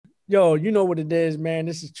Yo, you know what it is, man.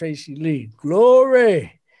 This is Tracy Lee.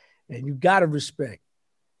 Glory. And you got to respect.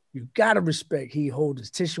 You got to respect. He holds his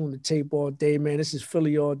tissue on the tape all day, man. This is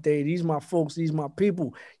Philly all day. These my folks. These my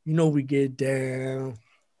people. You know we get down.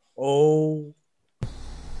 Oh.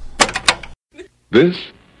 This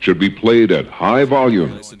should be played at high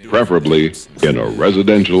volume, preferably in a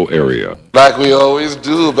residential area. Like we always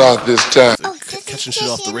do about this time. Catching shit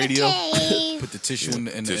off the radio. Put the tissue in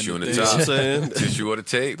the tissue in the tape. tape. You know what I'm saying? Tissue on the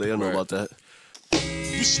tape. They don't know about that.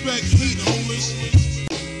 Respect heat, homies.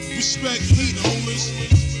 Respect heat,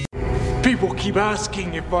 homies. People keep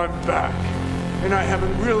asking if I'm back, and I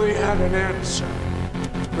haven't really had an answer.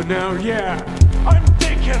 But now, yeah, I'm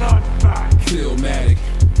thinking I'm back. Philmatic,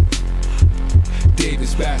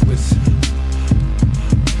 Davis backwards,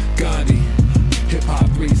 Gandhi, Hip Hop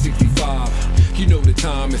 365. You know the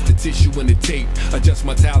time, it's the tissue and the tape. Adjust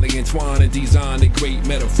my tally, entwine and design the great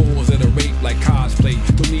metaphors that are rape like cosplay.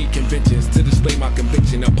 Don't need conventions to display my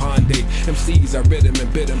conviction upon day. MCs are rhythm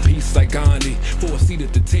and bid in peace like Gandhi. For a seat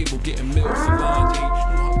at the table, getting milk salami.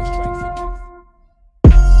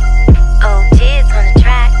 Oh, jizz on the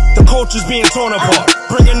track. The culture's being torn apart,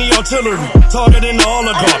 bringing the artillery, targeting the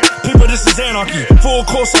oligarch. People, this is anarchy, full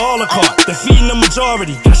course of holocaust. They're feeding the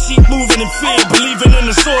majority, got sheep moving in fear, believing in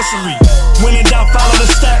the sorcery. When in doubt, follow the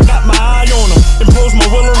stack, got my eye on them. Impose my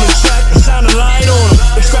will on the track and shine a light on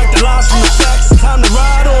them. Extract the lies from the facts, time to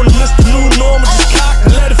ride on them. This the new norm, just cock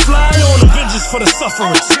and let it fly on them. Vengeance for the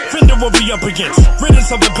sufferers, fender what we up against. Riddance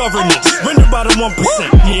of the governance, rendered by the 1%.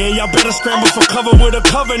 Yeah, y'all better scramble for cover with a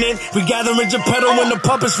covenant. We gathering Geppetto and the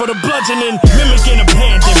puppets for the bludgeoning. Mimicking a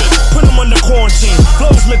pandemic, put them under quarantine.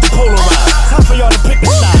 Flows meant to polarize, time for y'all to pick a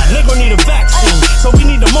side. They gon' need a vaccine, so we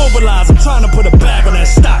need to mobilize. I'm trying to put a bag on that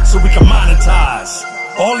stock so we can monetize.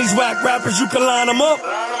 All these whack rappers, you can line them up.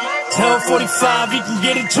 Tell 45 you can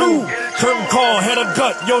get it too. Curtain call, head or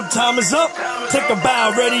gut, your time is up. Take a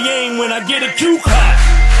bow, ready aim when I get a cue. Clap.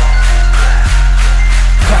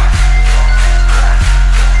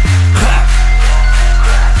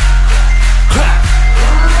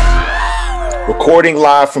 Recording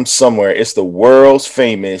live from somewhere, it's the world's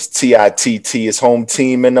famous TITT, his home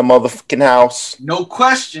team in the motherfucking house. No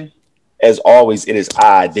question. As always, it is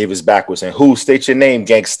I, Davis Backwards, and who? State your name,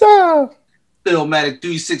 gangsta. Philmatic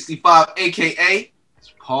 365, a.k.a.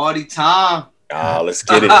 It's party time. Let's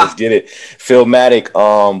get it. Let's get it. Philmatic,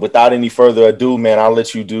 without any further ado, man, I'll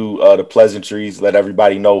let you do the pleasantries. Let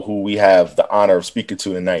everybody know who we have the honor of speaking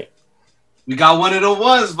to tonight. We got one of the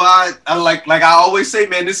ones, Vi. Like I always say,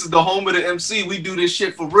 man, this is the home of the MC. We do this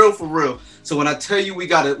shit for real, for real. So when I tell you we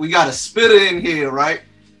got a spitter in here, right?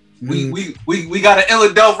 We got an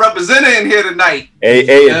Philadelphia representative in here tonight. Hey,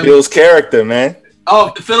 it builds character, man.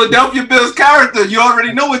 Oh, Philadelphia builds character. You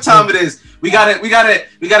already know what time it is. We got an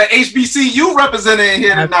HBCU representative in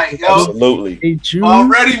here tonight, yo. Absolutely.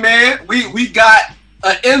 Already, man. We got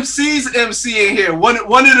an MC's MC in here. One of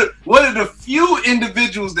the few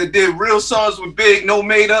individuals that did real songs with big, no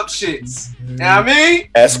made up shits. You know what I mean?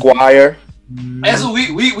 Esquire. That's what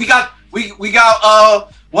we got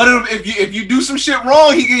one of them. If you do some shit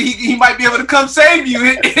wrong, he might be able to come save you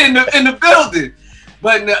in the building.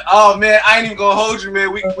 But oh man, I ain't even gonna hold you,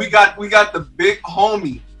 man. We got the big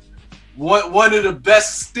homie. One of the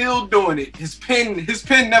best still doing it. His pen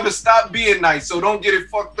never stopped being nice, so don't get it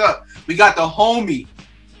fucked up. We got the homie,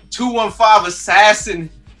 215 assassin,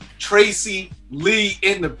 Tracy Lee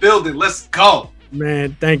in the building. Let's go.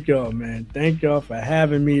 Man, thank y'all, man. Thank y'all for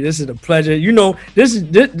having me. This is a pleasure. You know, this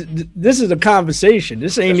is a conversation.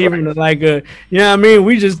 This ain't even like a, you know what I mean?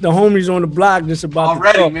 We just the homies on the block just about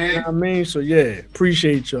already, to talk, man. You know what I mean? So yeah,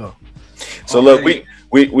 appreciate y'all. So already.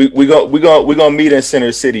 Look, we gonna meet in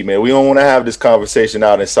Center City, man. We don't want to have this conversation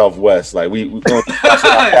out in Southwest. Like we gonna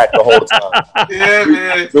back the whole time. Yeah,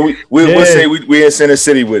 man. So we'll say we in Center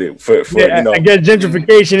City with it for yeah, you know. I guess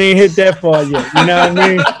gentrification ain't hit that far yet. You know what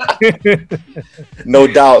I mean? No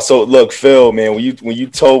doubt. So look, Phil, man, when you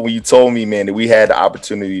told me, man, that we had the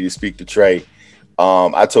opportunity to speak to Trey,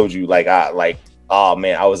 I told you oh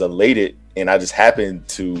man, I was elated, and I just happened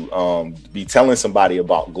to be telling somebody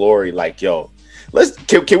about Glory, like, yo.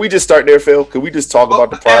 Can we just start there, Phil? Can we just talk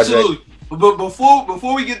about the project? Absolutely. But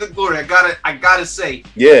before we get to Glory, I gotta say,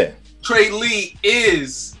 yeah, Trey Lee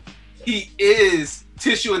is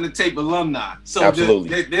Tissue and the Tape alumni. So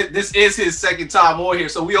absolutely, this is his second time on here.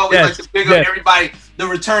 So we always like to big up everybody, the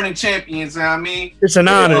returning champions. You know what I mean? It's an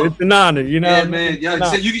honor. It's an honor. You know, yeah, man. Yeah,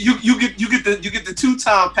 so you get the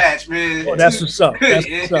 2-time patch, man. Oh, that's what's up. That's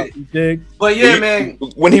what's up. You dig? But yeah, man.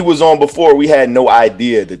 When he was on before, we had no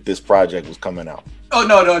idea that this project was coming out. Oh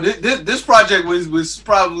no! This project was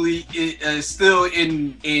probably still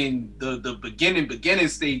in the beginning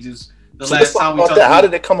stages. The So last let's talk time we about talked. that. How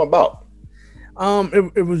did it come about?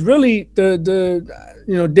 It was really the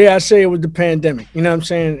dare I say it was the pandemic. You know what I'm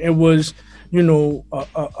saying? It was,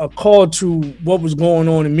 a call to what was going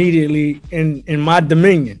on immediately in my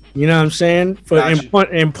dominion. You know what I'm saying?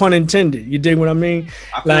 And pun intended. You dig what I mean?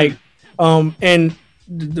 And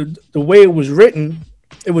the way it was written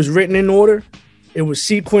in order. It was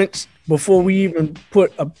sequenced before we even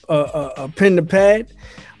put a pen to pad.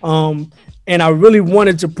 And I really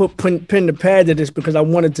wanted to put pen to pad to this because I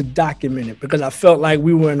wanted to document it, because I felt like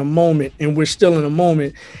we were in a moment, and we're still in a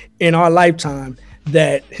moment in our lifetime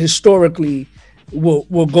that historically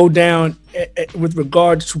will go down with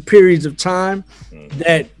regards to periods of time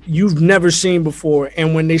that you've never seen before.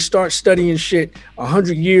 And when they start studying shit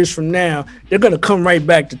 100 years from now, they're going to come right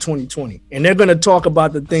back to 2020, and they're going to talk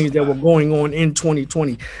about the things that were going on in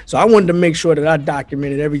 2020. So I wanted to make sure that I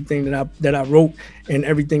documented everything that I wrote and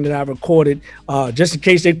everything that I recorded, just in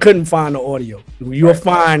case they couldn't find the audio. You'll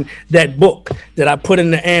find that book that I put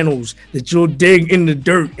in the annals that you'll dig in the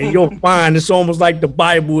dirt, and you'll find it's almost like the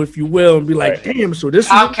Bible, if you will, and be like, damn, so this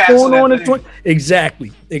is what's going on in 20.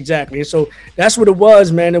 Exactly. And so that's what it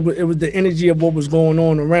was, man. It was the energy of what was going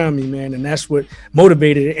on around me, man, and that's what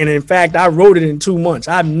motivated it. And in fact, I wrote it in 2 months.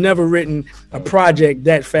 I've never written a project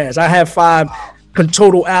that fast. I have 5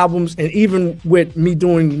 total albums, and even with me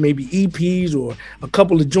doing maybe EPs or a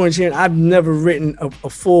couple of joints here, I've never written a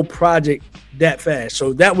full project that fast.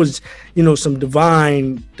 So that was, some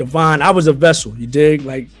divine. I was a vessel, you dig?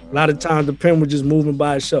 Like a lot of times the pen was just moving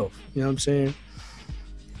by itself. You know what I'm saying?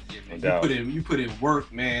 You put in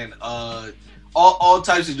work, man. All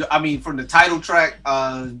types of. I mean, from the title track,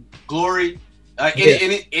 "Glory."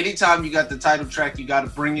 Anytime you got the title track, you got to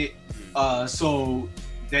bring it. So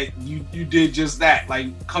that you did just that.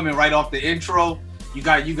 Like coming right off the intro, you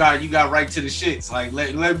got right to the shits. Like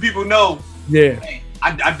let people know. Yeah. Hey,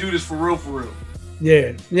 I do this for real.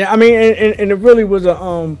 Yeah. I mean, and it really was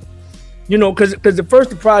a because the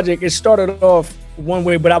first project, it started off one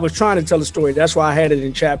way, but I was trying to tell a story. That's why I had it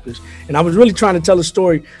in chapters, and I was really trying to tell a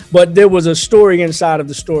story, but there was a story inside of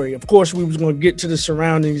the story. Of course, we was going to get to the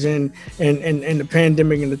surroundings and the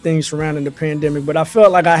pandemic and the things surrounding the pandemic, but I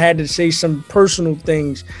felt like I had to say some personal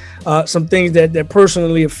things, some things that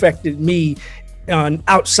personally affected me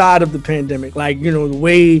outside of the pandemic, like the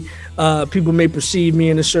way people may perceive me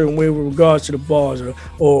in a certain way with regards to the bars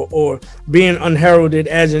or being unheralded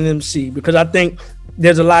as an MC, because I think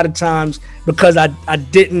there's a lot of times because I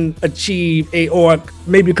didn't achieve or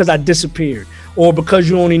maybe because I disappeared, or because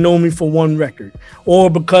you only know me for one record, or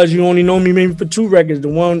because you only know me maybe for 2 records,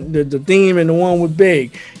 the theme and the one with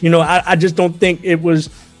Big. I just don't think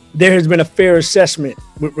there has been a fair assessment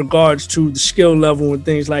with regards to the skill level and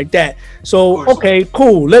things like that. So, okay,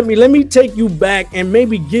 cool. Let me take you back and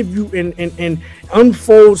maybe give you and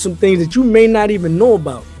unfold some things that you may not even know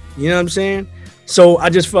about. You know what I'm saying? So I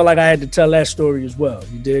just felt like I had to tell that story as well.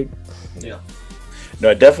 You dig? Yeah. No,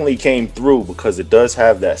 it definitely came through because it does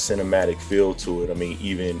have that cinematic feel to it. I mean,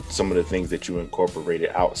 even some of the things that you incorporated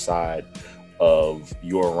outside of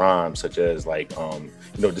your rhymes, such as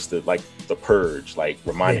just the purge, like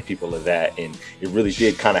reminding people of that, and it really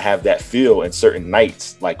did kind of have that feel in certain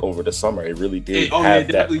nights, like over the summer. It really did have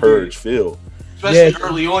that purge feel, especially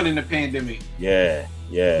early on in the pandemic. Yeah.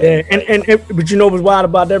 And but you know what's wild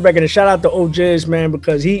about that record? And shout out to OJ's, man,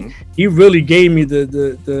 because he really gave me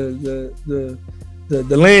the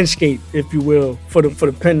landscape, if you will, for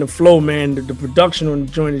the pen to flow, man. The production on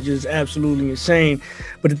the joint is just absolutely insane.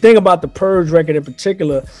 But the thing about the Purge record in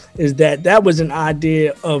particular is that was an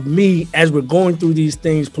idea of me as we're going through these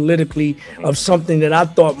things politically, of something that I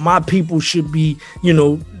thought my people should be,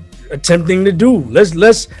 attempting to do.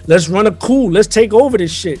 Let's run a coup. Let's take over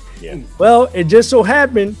this shit. Yeah. Well, it just so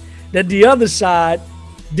happened that the other side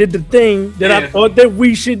did the thing that I thought that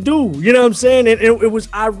we should do. You know what I'm saying? And it was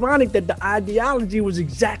ironic that the ideology was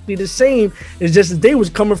exactly the same. It's just that they was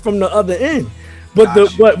coming from the other end. But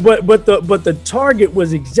the target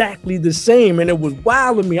was exactly the same, and it was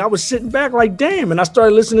wild to me. I was sitting back like, damn, and I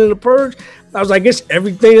started listening to Purge. I was like, it's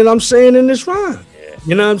everything that I'm saying in this rhyme. Yeah.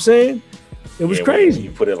 You know what I'm saying? It was crazy.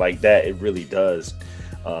 When you put it like that, it really does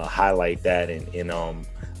highlight that. And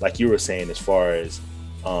like you were saying, as far as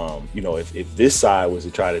if this side was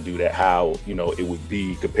to try to do that, how it would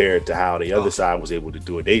be compared to how the other side was able to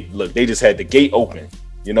do it. They just had the gate open.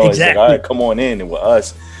 Exactly. It's like, all right, come on in. And with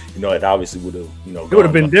us, it obviously would have, it would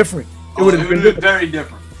have been different. It would have been very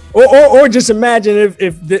different. Or just imagine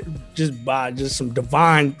if just by some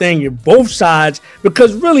divine thing, if both sides,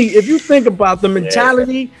 because really, if you think about the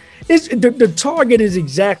mentality, it's the target is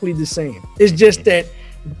exactly the same. It's just that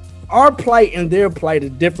our plight and their plight are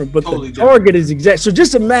different, but totally the target is exact. So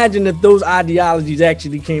just imagine if those ideologies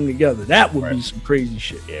actually came together. That would be some crazy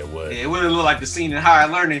shit. Yeah, it would. Yeah, it would have looked like the scene in Higher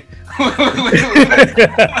Learning.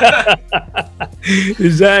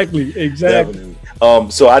 Exactly. Definitely.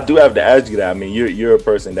 So I do have to ask you that. I mean, you're a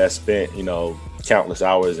person that spent, you know, countless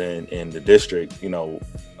hours in the district, you know,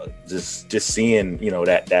 just seeing, you know,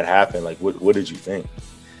 that happen. Like, what did you think?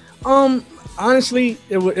 Honestly,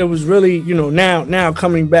 it was really, you know, now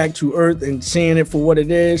coming back to earth and seeing it for what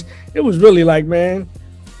it is, it was really like, man,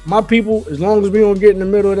 my people, as long as we don't get in the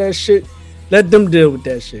middle of that shit, let them deal with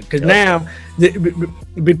that shit. Because now,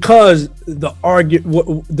 because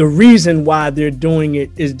the reason why they're doing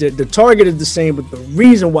it is that the target is the same, but the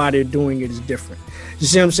reason why they're doing it is different. You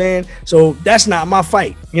see what I'm saying? So that's not my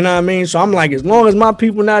fight. You know what I mean? So I'm like, as long as my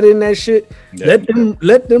people not in that shit, let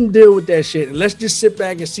them deal with that shit. And let's just sit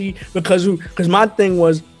back and see, because my thing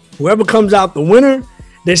was, whoever comes out the winner,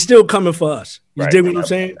 they're still coming for us. You dig what I'm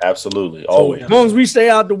saying? Absolutely. Always. So as long as we stay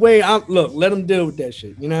out the way, look, let them deal with that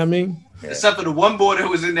shit. You know what I mean? Yeah. Except for the one boy that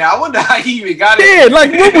was in there. I wonder how he even got it. Yeah,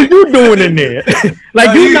 like, what were you doing in there?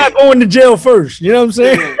 Like, you not going to jail first. You know what I'm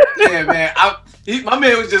saying? Yeah, man. My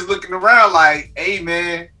man was just looking around like, hey,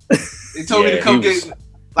 man. They told me to come get,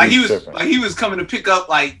 like he was coming to pick up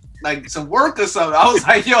like some work or something. I was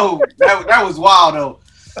like, yo, that was wild though.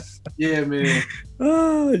 Yeah, man.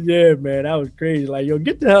 Oh yeah, man, that was crazy. Like, yo,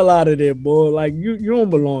 get the hell out of there, boy. Like, you don't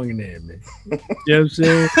belong in there, man. You know what I'm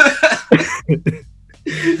saying?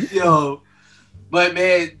 Yo, but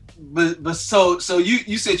man, but so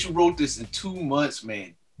you said you wrote this in 2 months,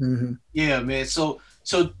 man. Mm-hmm. Yeah, man. So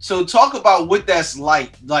talk about what that's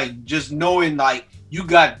like just knowing like you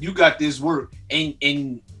got this work and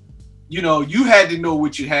you know you had to know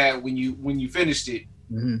what you had when you finished it.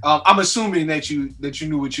 Mm-hmm. I'm assuming that you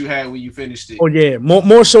knew what you had when you finished it. Oh yeah,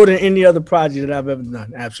 more so than any other project that I've ever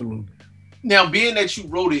done. Absolutely. Now, being that you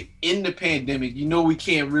wrote it in the pandemic, you know you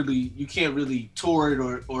can't really tour it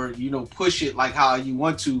or you know push it like how you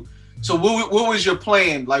want to. So what was your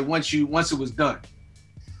plan like once it was done?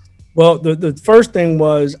 Well, the first thing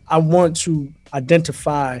was I want to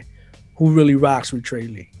identify who really rocks with Trey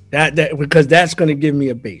Lee. That because that's going to give me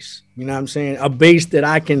a base. You know what I'm saying? A base that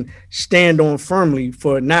I can stand on firmly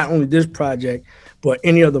for not only this project, but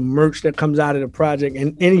any other merch that comes out of the project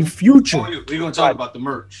and any future. Oh, we're going to talk about the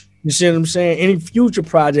merch. You see what I'm saying? Any future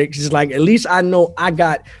projects is like, at least I know I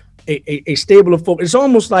got a stable of folks. It's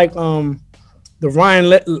almost like this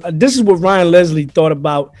is what Ryan Leslie thought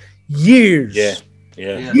about years. Yeah.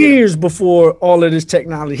 Years before all of this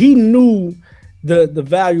technology. He knew the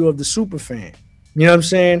value of the super fan. You know what I'm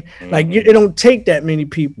saying? Mm-hmm. Like, it don't take that many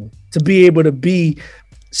people to be able to be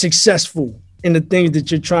successful in the things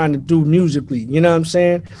that you're trying to do musically. You know what I'm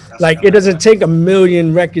saying? Like, it doesn't take 1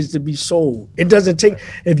 million records to be sold. It doesn't take,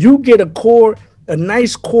 if you get a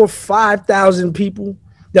nice core 5,000 people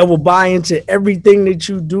that will buy into everything that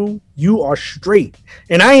you do, you are straight.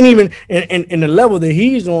 And I ain't even in the level that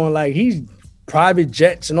he's on, like, he's private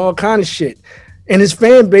jets and all kind of shit. And his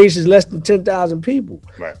fan base is less than 10,000 people.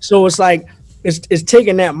 Right. So it's like, it's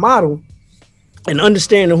taking that model and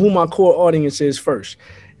understanding who my core audience is first.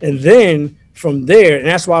 And then from there, and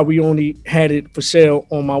that's why we only had it for sale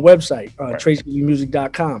on my website,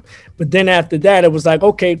 TracyLeeMusic.com. But then after that, it was like,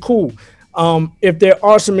 okay, cool. If there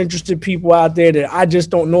are some interested people out there that I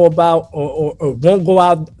just don't know about or won't go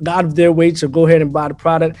out of their way to go ahead and buy the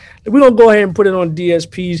product, we're going to go ahead and put it on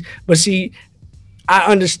DSPs. But see, I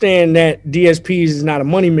understand that DSPs is not a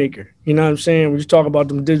moneymaker. You know what I'm saying? When you talk about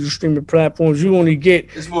them digital streaming platforms, you only get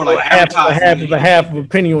it's more like half of a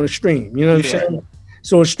penny on a stream. You know what I'm saying?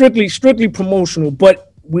 So it's strictly promotional,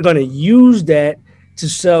 but we're going to use that to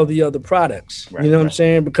sell the other products. Right, you know what I'm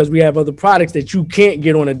saying? Because we have other products that you can't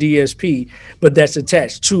get on a DSP, but that's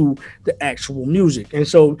attached to the actual music. And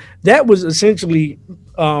so that was essentially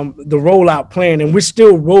the rollout plan, and we're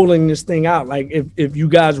still rolling this thing out. Like, if you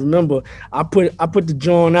guys remember, I put the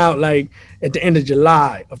joint out like at the end of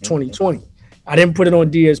July of 2020. I didn't put it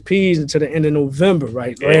on DSPs until the end of November,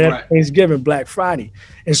 right? Right after Thanksgiving, Black Friday.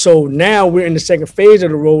 And so now we're in the second phase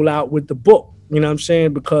of the rollout with the book. You know what I'm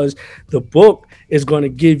saying? Because the book is going to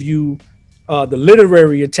give you the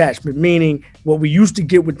literary attachment, meaning what we used to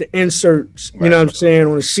get with the inserts, you know what I'm saying,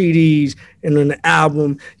 on the CDs and on the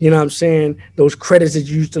album, you know what I'm saying, those credits that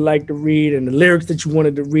you used to like to read and the lyrics that you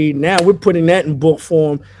wanted to read. Now we're putting that in book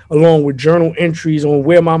form along with journal entries on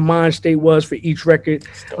where my mind state was for each record,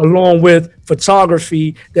 along with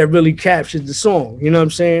photography that really captured the song, you know what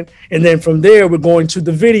I'm saying? And then from there, we're going to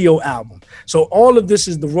the video album. So all of this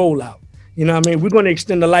is the rollout. You know what I mean? We're going to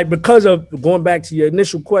extend the life because of going back to your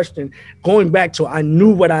initial question, going back to I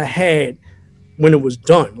knew what I had when it was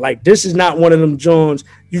done. Like, this is not one of them Jones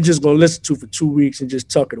you just going to listen to for 2 weeks and just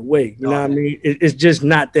tuck it away. You know what I mean? It's just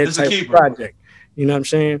not that type of project. You know what I'm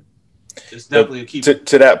saying? It's definitely a keeper.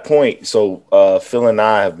 To that point, so Phil and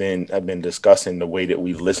I have been discussing the way that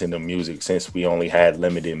we've listened to music since we only had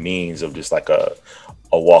limited means of just like a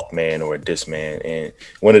Walkman or a Discman. And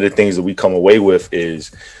one of the things that we come away with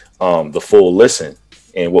is the full listen.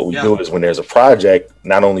 And what we do is when there's a project,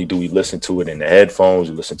 not only do we listen to it in the headphones,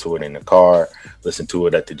 we listen to it in the car, listen to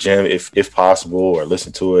it at the gym if possible, or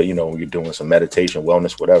listen to it, when you're doing some meditation,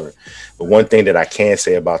 wellness, whatever. But one thing that I can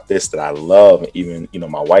say about this that I love, even,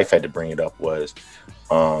 my wife had to bring it up, was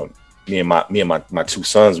me and my two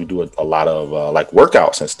sons, we do a lot of like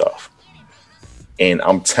workouts and stuff. And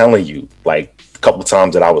I'm telling you, like a couple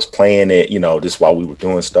times that I was playing it, just while we were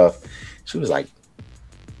doing stuff, she was like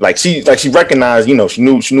she recognized, she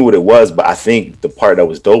knew what it was. But I think the part that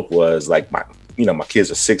was dope was like my kids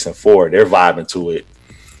are 6 and 4, they're vibing to it,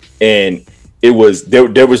 and it was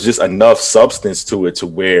there was just enough substance to it to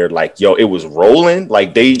where like, it was rolling,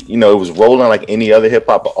 like it was rolling like any other hip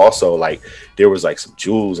hop, but also like there was like some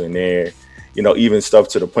jewels in there, even stuff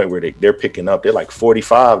to the point where they're picking up, they're like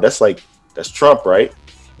 45. That's Trump, right?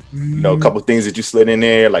 A couple things that you slid in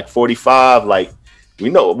there, like 45, like. We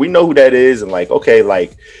know who that is, and like, okay,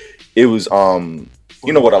 like it was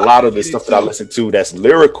what a lot of the stuff that I listen to that's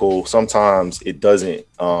lyrical, sometimes it doesn't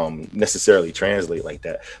necessarily translate like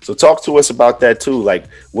that. So talk to us about that too. Like,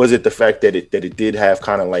 was it the fact that it did have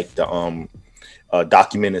kind of like the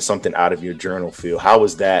documenting something out of your journal feel? How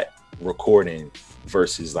was that recording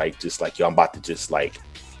versus like just like, I'm about to just like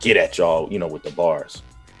get at y'all, with the bars?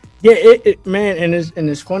 Yeah, man, and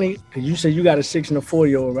it's funny because you said you got a 6 and a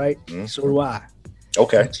 4-year-old, right? Mm-hmm. So do I.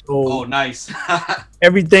 Okay. So nice.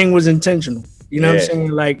 everything was intentional. You know what I'm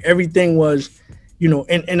saying? Like everything was,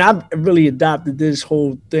 and I've really adopted this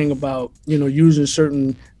whole thing about, using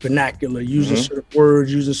certain vernacular, using certain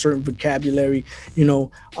words, using certain vocabulary.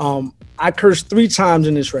 I cursed 3 times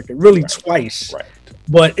in this record, really twice. Right.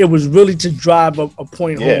 But it was really to drive a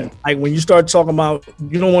point home. Like when you start talking about,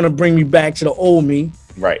 you don't want to bring me back to the old me.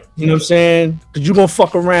 Right. You know what I'm saying? Because you're going to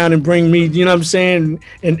fuck around and bring me, you know what I'm saying?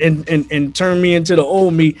 And turn me into the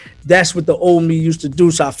old me. That's what the old me used to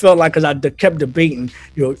do. So I felt like, because I kept debating,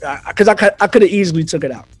 because I could have easily took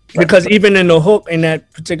it out. Right. Because even in the hook in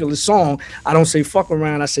that particular song, I don't say fuck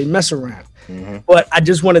around, I say mess around. Mm-hmm. But I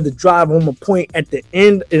just wanted to drive home a point at the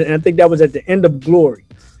end. And I think that was at the end of Glory.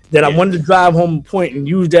 That I wanted to drive home a point and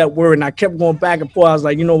use that word. And I kept going back and forth. I was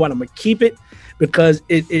like, you know what? I'm going to keep it because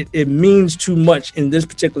it means too much in this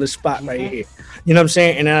particular spot right here. You know what I'm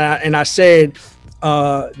saying? And I said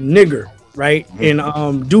nigger, right?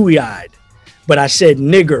 And dewy-eyed. But I said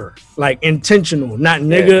nigger, like intentional, not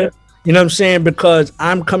nigger. Yeah. You know what I'm saying? Because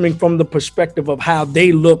I'm coming from the perspective of how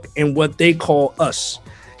they look and what they call us.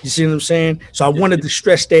 You see what I'm saying? So I wanted to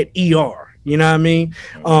stress that ER. You know what I mean?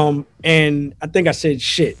 And I think I said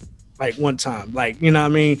shit like one time, like, you know what I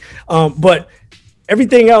mean? But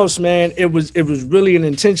everything else, man, it was really an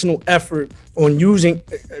intentional effort on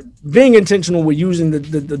being intentional with using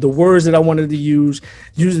the words that I wanted to use,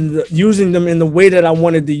 using them in the way that I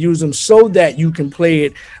wanted to use them so that you can play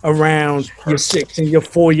it around your 6 and your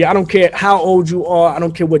 4 year. I don't care how old you are. I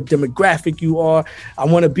don't care what demographic you are. I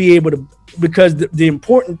want to be able to, because the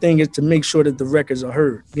important thing is to make sure that the records are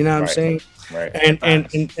heard. You know what I'm saying? Right.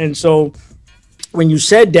 And so when you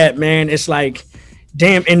said that, man, it's like,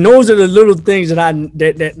 damn. And those are the little things that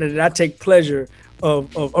I take pleasure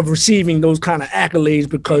of receiving those kind of accolades,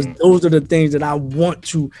 because those are the things that I want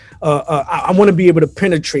to I want to be able to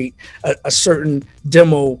penetrate a certain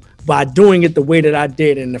demo by doing it the way that I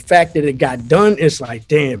did. And the fact that it got done, it's like,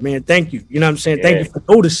 damn, man, thank you. You know what I'm saying? Yeah. Thank you for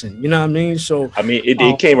noticing. You know what I mean? So I mean,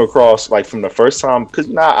 it came across like from the first time, because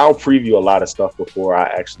I'll preview a lot of stuff before I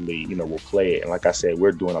actually, will play it. And like I said,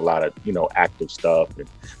 we're doing a lot of, active stuff. And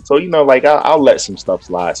so, like I'll let some stuff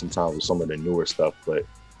slide sometimes with some of the newer stuff. But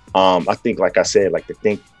I think, like I said, like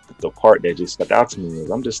the part that just stuck out to me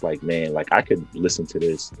is I'm just like, man, like I could listen to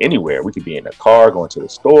this anywhere. We could be in the car, going to the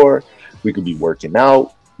store. We could be working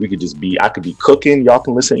out. We could just I could be cooking. Y'all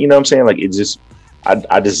can listen. You know what I'm saying? Like it just,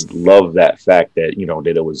 I just love that fact that,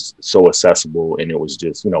 that it was so accessible and it was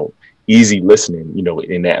just, easy listening,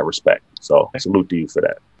 in that respect. So salute to you for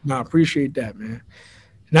that. No, I appreciate that, man.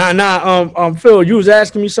 Nah, Phil, you was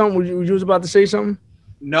asking me something. You was about to say something?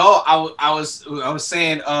 No, I was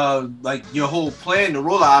saying like your whole plan, the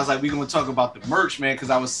rollout. I was like, we're gonna talk about the merch, man, because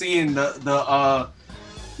I was seeing the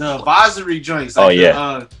advisory joints. Like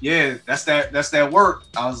that's that work.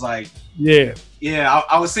 I was like, yeah. Yeah,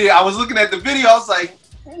 I was looking at the video. I was like,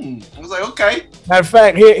 I was like, okay. Matter of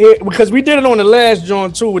fact, here because we did it on the last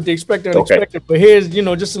joint too with the expected unexpected. But here's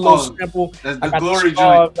just a little sample. That's the glory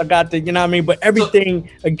joint. I got the you know what I mean. But everything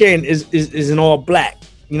again is in all black.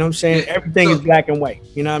 You know what I'm saying? Yeah, everything is black and white.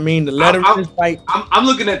 You know what I mean? The lettering is white. I'm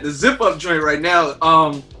looking at the zip up joint right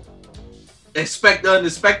now. Expect the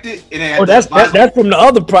unexpected. And that's from the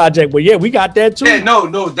other project, but yeah, we got that too. Yeah,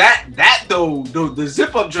 no, that though, the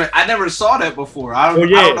zip up joint. I never saw that before. I don't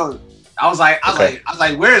know. I was like,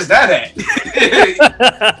 where is that at?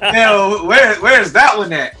 Where is that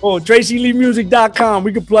one at? Oh, TracyLeeMusic.com.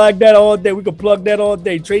 We can plug that all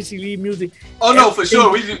day. Tracy Lee Music. Oh no, for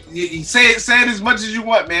sure. You say it as much as you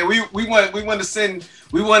want, man. We want to see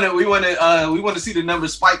the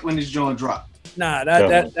numbers spike when this joint drop. Nah,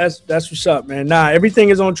 that's what's up, man. Nah, everything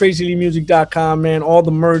is on TracyLeeMusic.com, man. All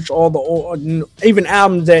the merch, even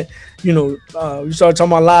albums that we started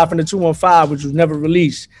talking about Live from the 215, which was never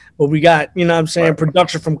released. But we got,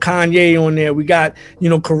 production from Kanye on there. We got,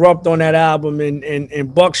 Corrupt on that album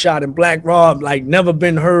and Buckshot and Black Rob, like never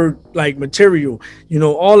been heard like material.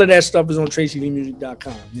 All of that stuff is on TracyLeeMusic.com. You know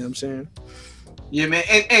what I'm saying? Yeah, man,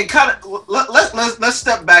 and kind of let's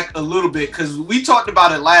step back a little bit because we talked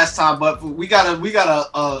about it last time, but we got a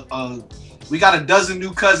dozen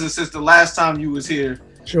new cousins since the last time you was here.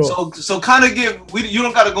 Sure. So kind of you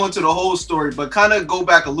don't got to go into the whole story, but kind of go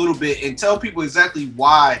back a little bit and tell people exactly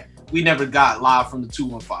why we never got Live from the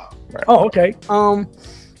 215. Right. Oh, okay.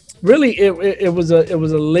 Really, it was a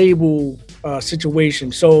label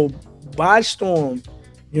situation. So by Storm,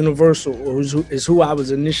 Universal is who I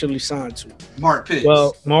was initially signed to. Mark Pitts.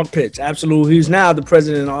 Well, Mark Pitts, absolutely. He's now the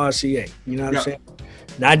president of RCA. You know what I'm saying?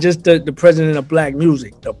 Not just the president of black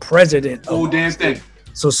music, the president. Oh, damn thing.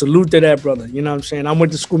 So salute to that brother. You know what I'm saying? I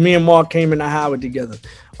went to school. Me and Mark came into Howard together.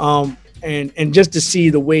 And just to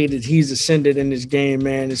see the way that he's ascended in this game,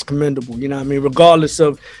 man, is commendable. You know what I mean? Regardless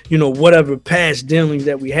of, whatever past dealings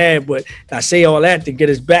that we had. But I say all that to get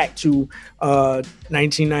us back to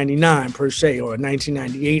 1999 per se, or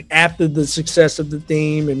 1998, after the success of the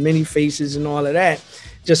theme and Many Faces and all of that.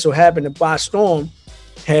 Just so happened that By Storm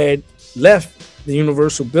had left the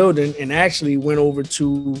Universal building and actually went over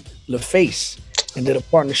to LaFace and did a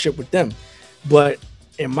partnership with them. But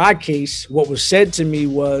in my case, what was said to me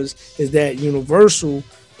is that Universal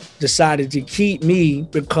decided to keep me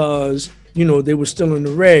because, they were still in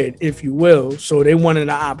the red, if you will. So they wanted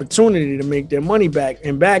an opportunity to make their money back.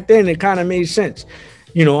 And back then it kind of made sense.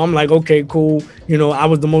 I'm like, okay, cool. I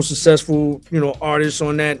was the most successful, artist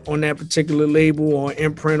on that particular label or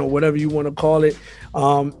imprint or whatever you want to call it.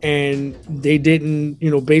 And they didn't,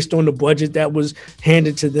 based on the budget that was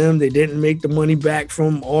handed to them, they didn't make the money back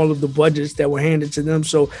from all of the budgets that were handed to them.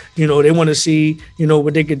 So, they want to see,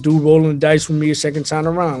 what they could do, rolling dice with me a second time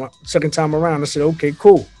around. I said, okay,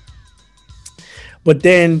 cool. But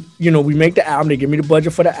then, we make the album. They give me the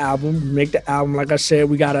budget for the album. We make the album. Like I said,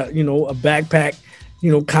 we got a backpack.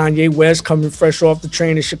 Kanye West coming fresh off the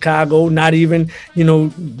train in Chicago, not even,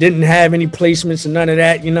 didn't have any placements and none of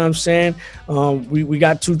that. You know what I'm saying? We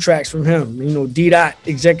got 2 tracks from him. D-Dot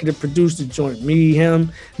executive produced the joint. Me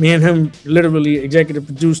and him literally executive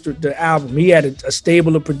produced the album. He had a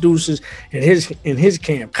stable of producers in his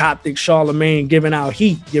camp, Coptic, Charlemagne, giving out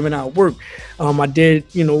heat, giving out work. I did,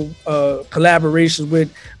 collaborations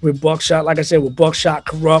with Buckshot, like I said, with Buckshot,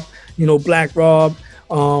 Corrupt, Black Rob.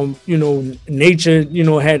 Nature,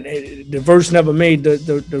 had the verse never made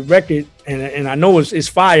the record, and I know it's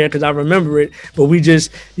fire because I remember it. But we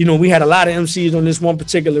just, we had a lot of MCs on this one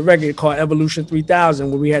particular record called Evolution 3000,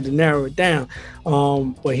 where we had to narrow it down.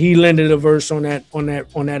 But he lended a verse on that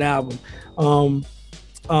album.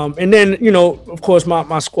 And then, of course,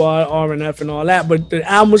 my squad, RNF and all that. But the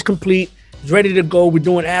album was complete, it's ready to go. We're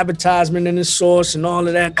doing advertisement in the source and all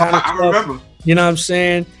of that kind of stuff. I remember. You know what I'm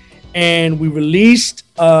saying? And we released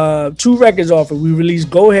 2 records off it. We released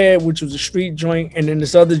Go Ahead, which was a street joint, and then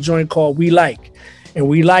this other joint called We Like. And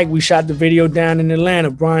we shot the video down in Atlanta.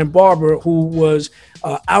 Brian Barber, who was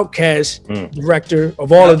Outkast director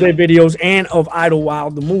of all of their videos and of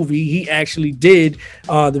Idlewild, the movie, he actually did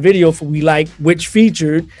the video for We Like, which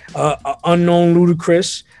featured an unknown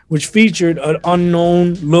Ludacris, which featured an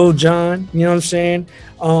unknown Lil Jon, you know what I'm saying,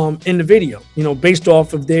 in the video, based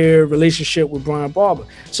off of their relationship with Brian Barber.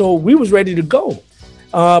 So we was ready to go.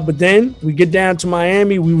 But then we get down to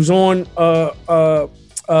Miami. We was on a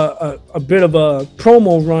bit of a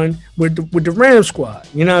promo run with the Ram Squad,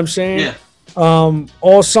 you know what I'm saying? Yeah.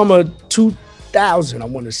 All summer 2000, I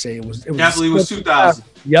want to say. It was definitely was 2000.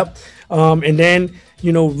 Yep. And then,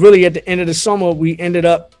 really at the end of the summer, we ended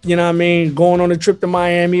up, going on a trip to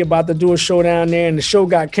Miami, about to do a show down there, and the show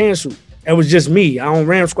got canceled. It was just me. I on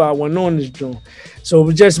Ram Squad wasn't on this joint, so it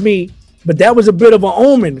was just me. But that was a bit of an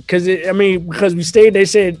omen because because we stayed. They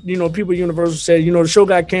said, people at Universal said, the show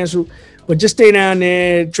got canceled, but just stay down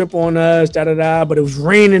there, trip on us, da. But it was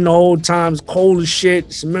raining the whole time, it's cold as shit.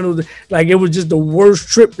 It's the middle of like it was just the worst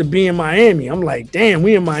trip to be in Miami. I'm like, damn,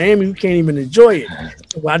 we in Miami, we can't even enjoy it.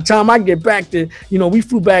 So by the time I get back to, we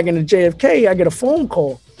flew back into JFK, I get a phone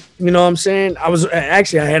call. You know what I'm saying? I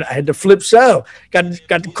had to flip cell. Got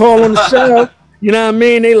the call on the cell. You know what I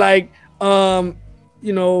mean? They like,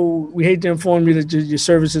 we hate to inform you that your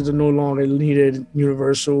services are no longer needed at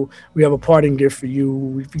Universal. We have a parting gift for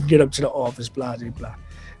you. If you get up to the office, blah, blah, blah.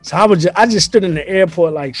 So I just stood in the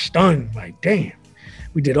airport like stunned, like, damn.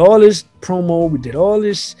 We did all this promo. We did all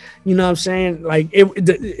this, you know what I'm saying? Like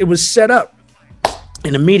it was set up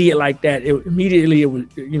and immediate like that. Immediately it was,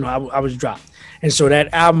 I was dropped. And so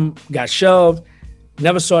that album got shelved,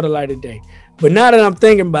 never saw the light of day. But now that I'm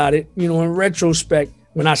thinking about it, in retrospect,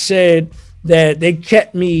 when I said that they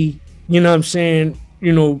kept me, you know what I'm saying,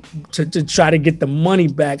 to try to get the money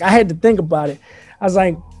back, I had to think about it. I was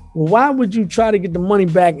like, well, why would you try to get the money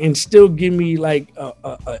back and still give me like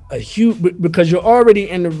a huge, because you're already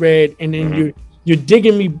in the red and then you're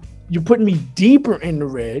digging me, you're putting me deeper in the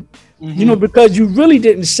red. Because you really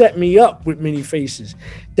didn't set me up with Many Faces.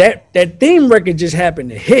 That theme record just happened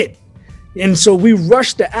to hit. And so we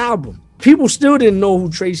rushed the album. People still didn't know who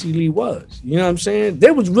Tracy Lee was. You know what I'm saying?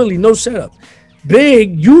 There was really no setup.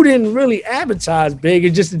 Big, you didn't really advertise Big.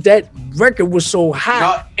 It's just that record was so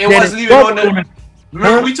hot. No, it wasn't even on the...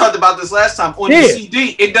 Remember, we talked about this last time. On the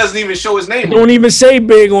CD, it doesn't even show his name. It don't even say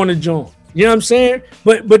Big on the joint. You know what I'm saying?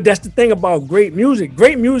 But that's the thing about great music.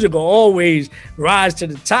 Great music will always rise to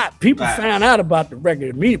the top. People found out about the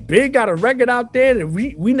record. Big got a record out there that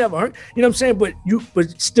we never heard. You know what I'm saying?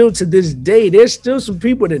 But still to this day, there's still some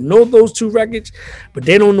people that know those two records, but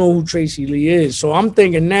they don't know who Tracy Lee is. So I'm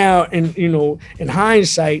thinking now, in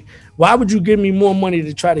hindsight, why would you give me more money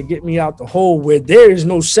to try to get me out the hole where there is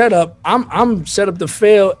no setup? I'm set up to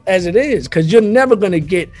fail as it is, because you're never gonna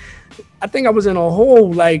get. I think I was in a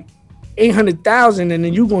hole like 800,000, and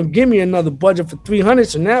then you're gonna give me another budget for 300.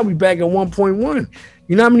 So now we back at 1.1.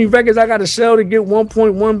 You know how many records I got to sell to get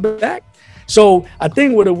 1.1 back? So I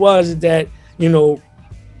think what it was is that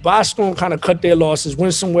Boston kind of cut their losses,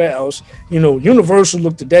 went somewhere else. Universal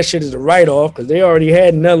looked at that shit as a write-off because they already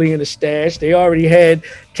had Nelly in the stash. They already had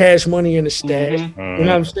Cash Money in the stash. You know what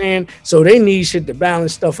I'm saying? So they need shit to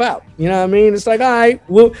balance stuff out. You know what I mean? It's like, all right,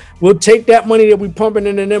 we'll take that money that we pumping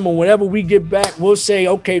into them, and whatever we get back, we'll say,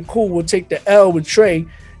 okay, cool, we'll take the L with Trey.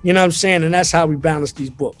 You know what I'm saying? And that's how we balance these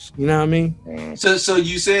books. You know what I mean? So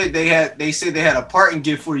you said they said they had a parting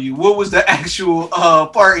gift for you. What was the actual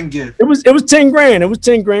parting gift? It was 10 grand. It was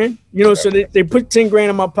 10 grand. So they put 10 grand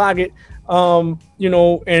in my pocket. And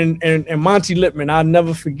Monty Lippman, I'll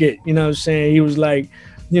never forget. You know what I'm saying? He was like,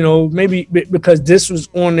 maybe because this was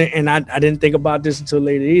on it, and I didn't think about this until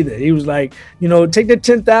later either. He was like, take that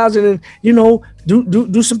 10,000 and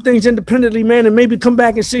do some things independently, man, and maybe come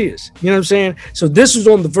back and see us. You know what I'm saying? So this was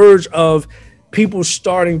on the verge of people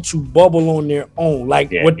starting to bubble on their own,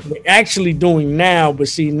 like what they're actually doing now. But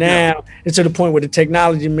see, now it's to the point where the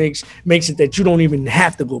technology makes it that you don't even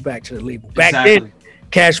have to go back to the label. Back then,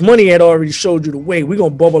 Cash Money had already showed you the way. We're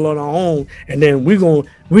going to bubble on our own, and then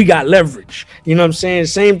we got leverage. You know what I'm saying?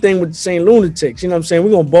 Same thing with the St. Lunatics. You know what I'm saying? We're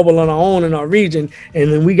going to bubble on our own in our region,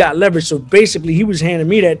 and then we got leverage. So basically, he was handing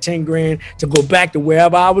me that 10 grand to go back to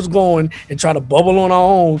wherever I was going and try to bubble on our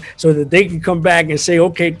own so that they can come back and say,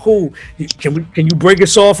 okay, cool. Can you break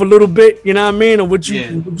us off a little bit? You know what I mean? Or what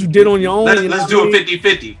you did on your own? Let's do it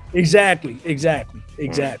 50-50. Exactly.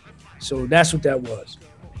 So that's what that was.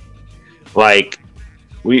 Like,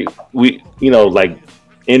 we like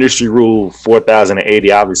industry rule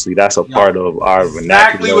 4080, obviously that's a part of our vernacular.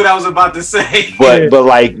 Exactly what I was about to say. But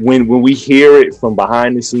like when we hear it from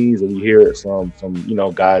behind the scenes, and we hear it from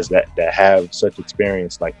guys that have such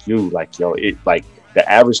experience like you, like it like the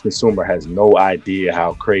average consumer has no idea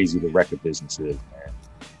how crazy the record business is, man.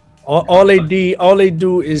 All they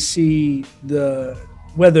do is see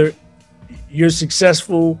whether you're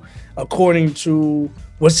successful according to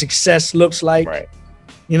what success looks like. Right.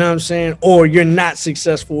 You know what I'm saying? Or you're not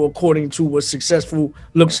successful according to what successful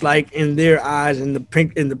looks like in their eyes, in the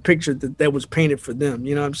picture that was painted for them.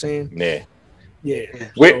 You know what I'm saying? Yeah.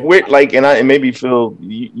 We're like, and maybe Phil,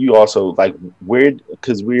 you also like,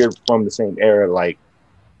 because we're from the same era. Like,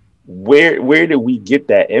 where did we get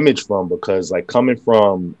that image from? Because like coming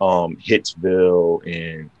from Hitsville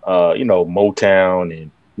and Motown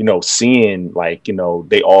and seeing like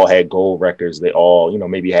they all had gold records, they all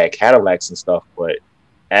maybe had Cadillacs and stuff, but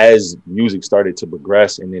as music started to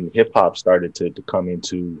progress and then hip hop started to come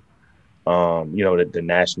into, you know, the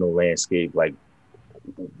national landscape, like,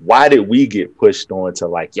 why did we get pushed on to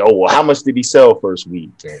like, yo, well, how much did he sell first week?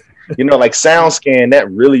 And, you know, like SoundScan, that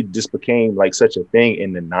really just became like such a thing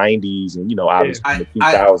in the 90s and, you know, obviously in the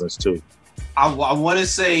 2000s too. I want to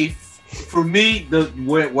say, for me,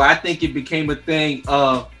 where I think it became a thing,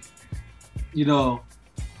 you know,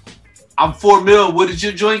 I'm 4 mil. Where did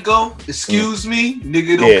your joint go? Excuse me,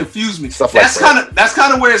 nigga. Don't confuse me. That's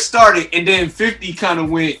kind of where it started, and then 50 kind of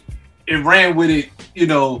went and ran with it, you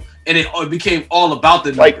know, and it became all about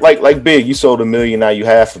the like Big. You sold $1 million, now you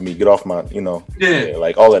have for me. Get off my, you know,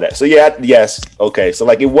 like all of that. So yes, okay. So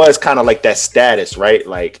like it was kind of like that status, right?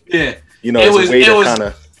 Like you know, it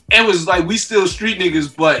was like we still street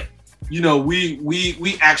niggas, but you know,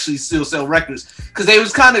 we actually still sell records because they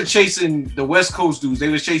was kind of chasing the West Coast dudes. They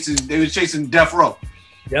was chasing Death Row.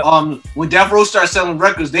 Yep. When Death Row started selling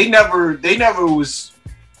records, they never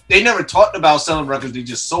talked about selling records. They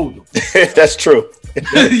just sold them. That's true.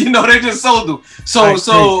 You know, they just sold them.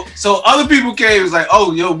 So other people came. It was like,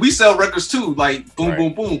 oh, yo, we sell records too. Like boom,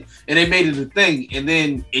 boom, boom, and they made it a thing. And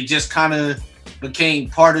then it just kind of became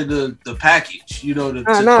part of the package. You know,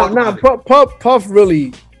 Puff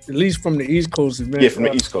really. At least from the East Coast, man. Yeah, from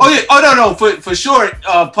the East Coast. Oh yeah. Oh no, for sure.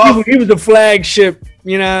 Puff. He was the flagship.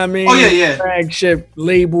 You know what I mean? Oh yeah. Flagship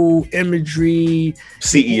label, imagery,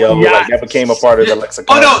 CEO. Like that became a part of the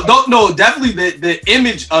lexicon. Oh no, definitely the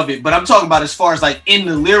image of it. But I'm talking about as far as like in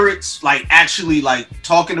the lyrics, like actually like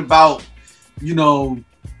talking about, you know,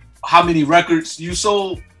 how many records you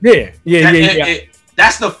sold. Yeah.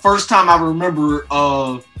 That's the first time I remember.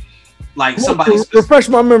 Like somebody refresh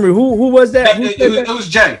my memory. Who was that? It was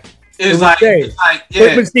Jay. It was Jay.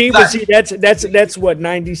 But see, that's what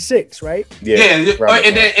 96, right? Yeah. Right.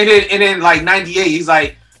 And then like 98. He's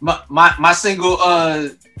like my single.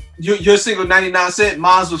 Your single 99 cents.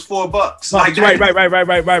 Mine was $4. Like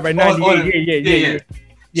right. 98.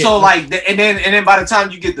 Yeah. So like, and then by the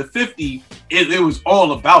time you get to 50, it was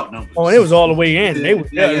all about numbers. Oh, it was all the way in.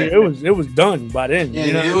 It was done by then. Yeah,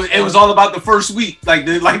 you know? it was all about the first week. Like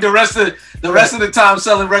the rest of the time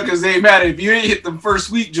selling records, they ain't matter if you ain't hit the first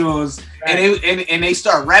week, Jones. Right. And they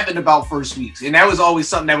start rapping about first weeks, and that was always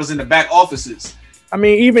something that was in the back offices. I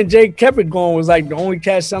mean, even Jay kept it going. Was like the only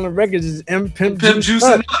cat selling records is Pimp Juice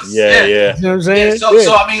and Us. Yeah. You know what I'm saying?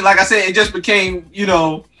 So I mean, like I said, it just became, you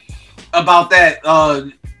know, about that.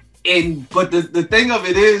 But the thing of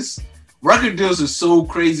it is, record deals are so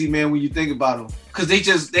crazy, man, when you think about them, because they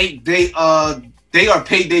are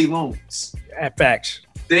payday loans. Facts.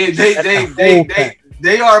 They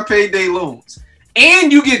are payday loans,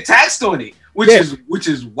 and you get taxed on it, which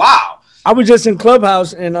is wow. I was just in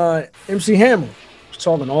Clubhouse and MC Hammer was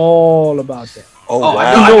talking all about that. Oh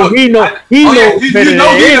wow! He knows better than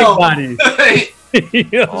anybody.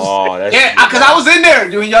 Because I was in there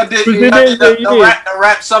when y'all did the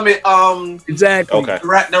rap summit. Exactly. Okay.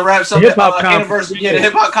 The rap summit hip-hop anniversary. Yeah, the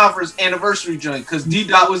hip hop conference anniversary joint. Because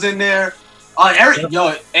D-Dot was in there. Eric,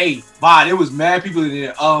 it was mad people in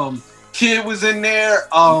there. Kid was in there.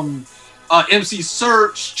 MC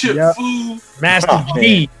Search, Chip Fu, Master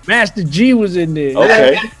G was in there.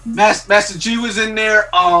 Okay. Master G was in there.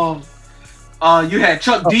 You had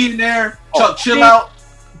Chuck D in there. Chuck Chill Out.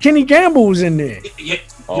 Kenny Gamble was in there. Yeah.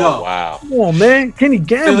 Wow. Come on, man. Kenny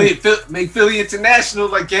Gamble. Make Philly International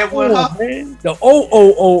like Gamble and Huff. Man. The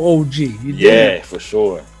OOOOG. Yeah, for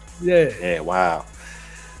sure. Yeah. Wow.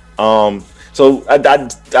 So I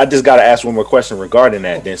just gotta ask one more question regarding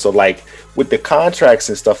that then. So like with the contracts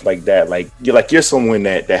and stuff like that, you're someone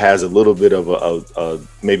that has a little bit of a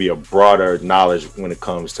maybe a broader knowledge when it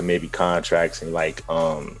comes to maybe contracts and like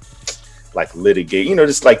litigate, you know,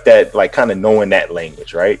 just like that, like kind of knowing that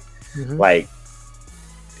language, right? Mm-hmm.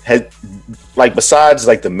 Like besides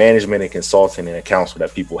like the management and consulting and counsel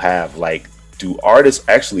that people have, like do artists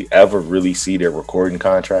actually ever really see their recording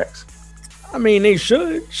contracts? I mean, they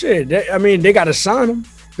should. Shit. They got to sign them.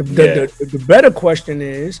 The better question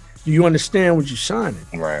is, do you understand what you're signing?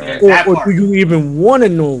 Right. Or do you even want to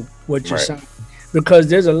know what you're signing? Because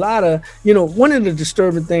there's a lot of, you know, one of the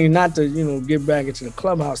disturbing things, not to, you know, get back into the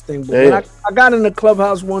Clubhouse thing, but when I got in the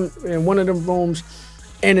Clubhouse in one of them rooms,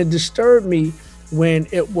 and it disturbed me when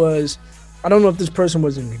it was, I don't know if this person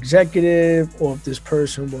was an executive or if this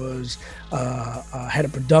person was had a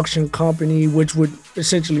production company, which would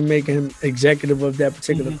essentially make him executive of that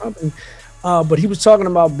particular company. But he was talking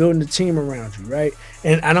about building a team around you, right?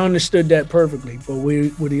 And I understood that perfectly. But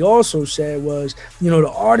what he also said was, the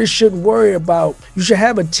artist shouldn't worry about, you should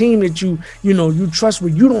have a team that you trust,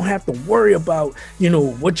 where you don't have to worry about,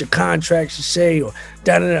 what your contract should say or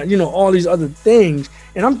da-da-da, all these other things.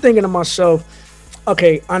 And I'm thinking to myself,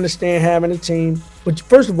 okay, I understand having a team, but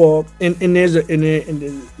first of all, and there's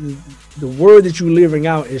the word that you're living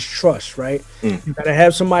out is trust, right? You got to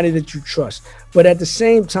have somebody that you trust. But at the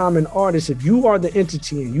same time, an artist, if you are the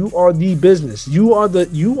entity and you are the business, you are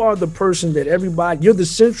the person that everybody, you're the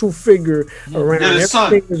central figure around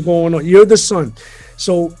everything that's going on. You're the sun.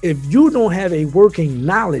 So if you don't have a working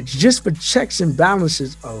knowledge just for checks and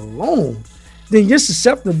balances alone, then you're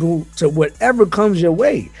susceptible to whatever comes your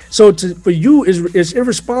way. So for you, it's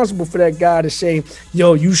irresponsible for that guy to say,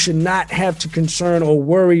 yo, you should not have to concern or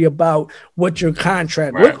worry about what your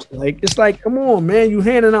contract looks like. It's like, come on, man, you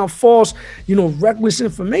handing out false, reckless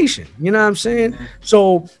information. You know what I'm saying?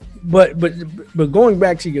 So, but going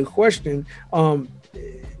back to your question,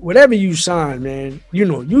 whatever you sign, man,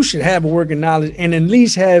 you should have a working knowledge and at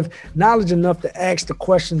least have knowledge enough to ask the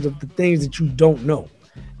questions of the things that you don't know.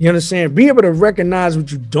 You understand? Be able to recognize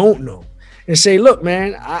what you don't know and say, look,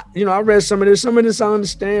 man, I read some of this I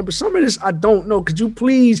understand, but some of this I don't know. Could you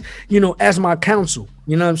please, as my counsel,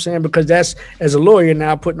 you know what I'm saying? Because that's, as a lawyer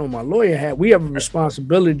now, putting on my lawyer hat, we have a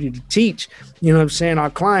responsibility to teach, our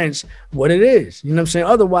clients what it is. You know what I'm saying?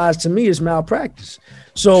 Otherwise, to me, it's malpractice.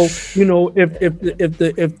 So,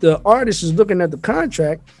 if the artist is looking at the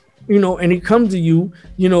contract, and he comes to you,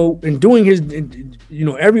 and doing his,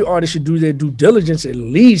 every artist should do their due diligence at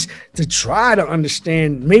least to try to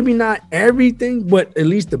understand, maybe not everything, but at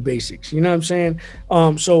least the basics. You know what I'm saying?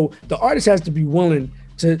 So the artist has to be willing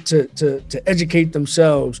to educate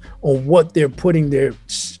themselves on what they're putting their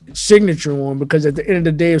signature on, because at the end of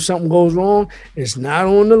the day, if something goes wrong, it's not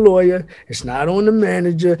on the lawyer, it's not on the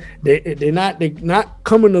manager. They're not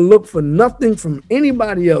coming to look for nothing from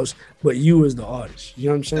anybody else but you as the artist. You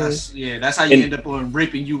know what I'm saying? That's how you end up on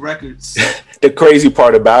Raping You Records. The crazy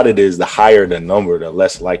part about it is the higher the number, the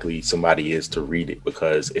less likely somebody is to read it,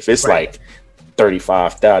 because if it's like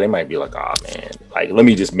 35,000, they might be like, oh man, like, let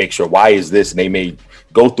me just make sure, why is this? And they may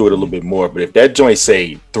go through it a little bit more. But if that joint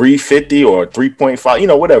say 350 or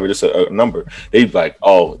 3.5, whatever, just a number, they'd be like,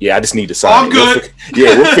 oh yeah, I just need to sign. I'm good.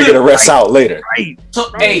 We'll figure the rest out later.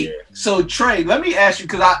 So Trey, let me ask you,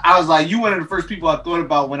 because I was like, you one of the first people I thought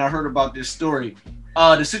about when I heard about this story,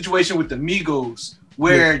 the situation with the Migos,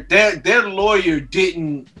 where their lawyer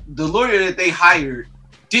the lawyer that they hired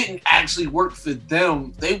didn't actually work for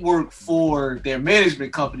them. They worked for their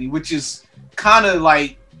management company, which is kind of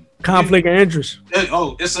like conflict of interest.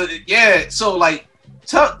 So like,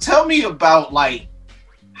 tell me about like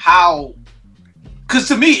how, because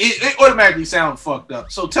to me it automatically sounds fucked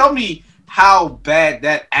up. So tell me how bad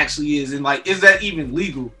that actually is, and like, is that even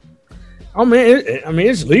legal? Oh man,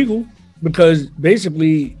 it's legal, because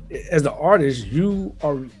basically, as the artist, you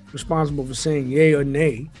are responsible for saying yay or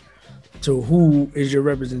nay to who is your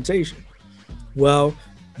representation. Well,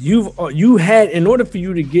 you had, in order for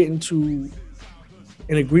you to get into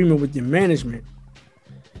an agreement with your management,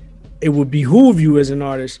 it would behoove you as an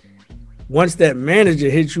artist, once that manager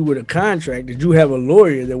hits you with a contract, that you have a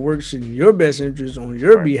lawyer that works in your best interest on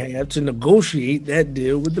your behalf to negotiate that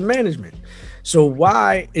deal with the management. So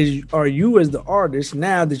why are you as the artist,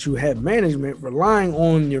 now that you have management, relying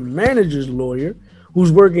on your manager's lawyer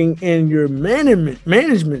who's working in your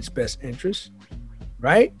management's best interest,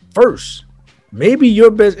 right? First, maybe your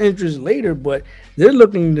best interest later, but they're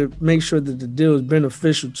looking to make sure that the deal is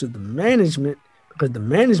beneficial to the management, because the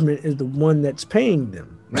management is the one that's paying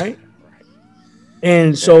them, right?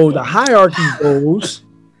 And so the hierarchy goes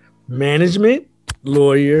management,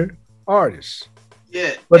 lawyer, artist.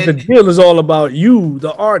 Yeah. But the deal is all about you,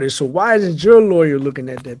 the artist. So why isn't your lawyer looking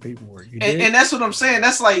at that paperwork? And that's what I'm saying.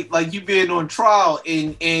 That's like you being on trial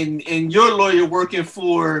and your lawyer working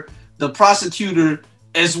for the prosecutor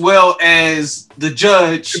as well as the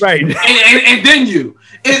judge. Right. And then you.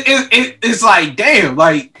 It's like, damn,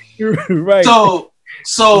 like, right.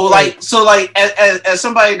 So like as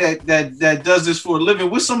somebody that does this for a living,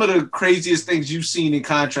 what's some of the craziest things you've seen in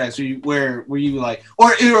contracts where you like,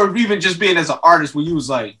 or even just being as an artist where you was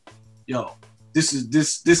like, yo,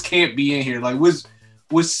 this can't be in here? Like,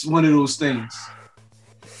 what's one of those things?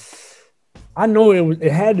 I know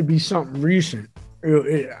it had to be something recent.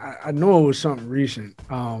 I know it was something recent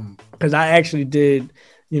because I actually did,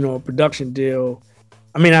 a production deal.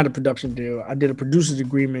 I mean, not a production deal. I did a producer's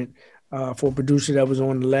agreement for a producer that was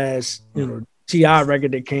on the last, T.I.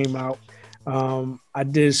 record that came out. I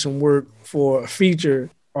did some work for a feature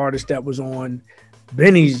artist that was on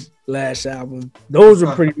Benny's last album. Those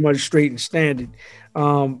were pretty much straight and standard.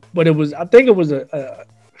 But I think it was a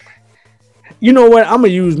you know what? I'm gonna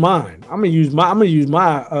use mine. I'm gonna use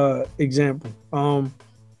my example.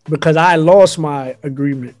 Because I lost my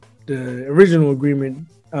agreement, the original agreement,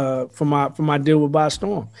 for my deal with By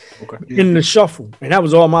Storm in the shuffle, and that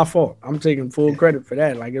was all my fault. I'm taking full credit for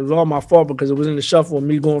that. Like, it was all my fault because it was in the shuffle of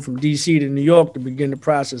me going from DC to New York to begin the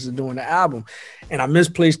process of doing the album, and I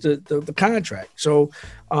misplaced the contract. So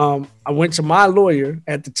I went to my lawyer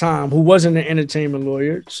at the time, who wasn't an entertainment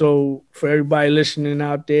lawyer. So for everybody listening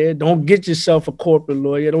out there, don't get yourself a corporate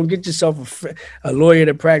lawyer. Don't get yourself a lawyer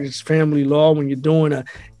that practices family law when you're doing a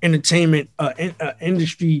entertainment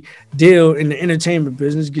industry deal in the entertainment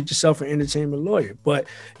business. Get yourself an entertainment lawyer. But,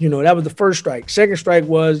 you know, that was the first strike. Second strike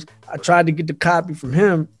was I tried to get the copy from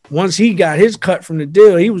him. Once he got his cut from the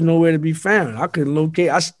deal, he was nowhere to be found. I couldn't locate.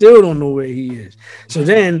 I still don't know where he is. So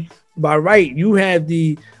then, by right, you have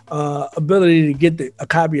the ability to get a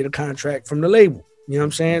copy of the contract from the label. You know what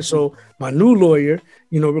I'm saying? So my new lawyer,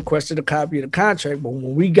 you know, requested a copy of the contract. But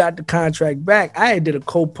when we got the contract back, I did a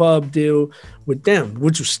co-pub deal with them,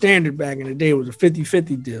 which was standard back in the day. It was a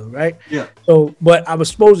 50-50 deal, right? Yeah. So, but I was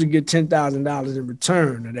supposed to get $10,000 in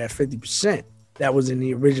return of that 50%. That was in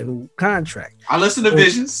the original contract. I listen to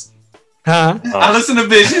Visions. Huh? I listen to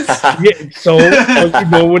Visions. Yeah, so you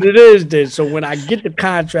know what it is then. So when I get the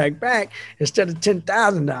contract back, instead of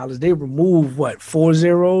 $10,000, they remove what, 4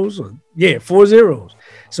 zeros? 4 zeros.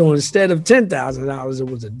 So instead of $10,000, it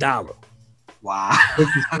was $1. Wow.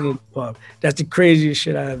 That's the craziest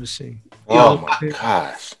shit I ever seen. Oh my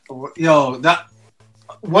gosh. Yo,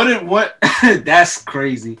 what that's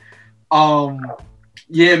crazy.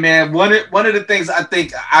 Yeah, man. One of the things I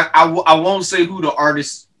think I won't say who the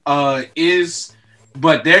artist is,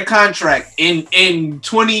 but their contract in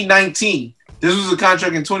 2019, this was a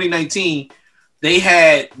contract in 2019, they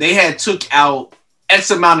had took out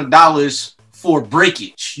X amount of dollars for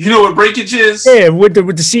breakage. You know what breakage is? Yeah, with the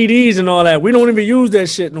CDs and all that. We don't even use that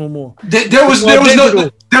shit no more. There was no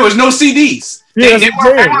CDs. Yeah, they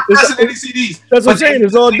weren't pressing any CDs. That's what I'm saying.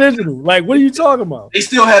 It's all digital. Like, what are you talking about? They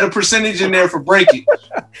still had a percentage in there for breakage.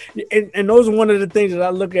 and those are one of the things that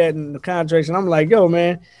I look at in the contracts, and I'm like, yo,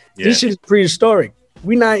 man, this shit is prehistoric.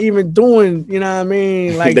 We're not even doing, you know what I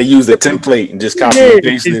mean? Like, they use a template and just copy and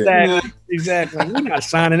paste it. Exactly. We're not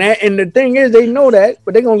signing that. And the thing is, they know that,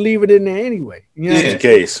 but they're gonna leave it in there anyway. You know in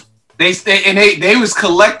case. They was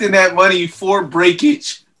collecting that money for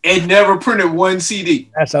breakage and never printed one CD.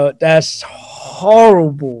 That's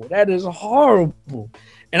horrible. That is horrible.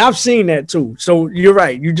 And I've seen that too. So you're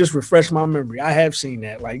right. You just refreshed my memory. I have seen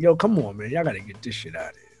that. Like, yo, come on, man. Y'all gotta get this shit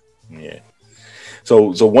out of here. Yeah.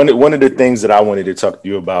 So one of the things that I wanted to talk to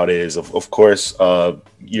you about is, of course,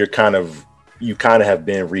 you kind of have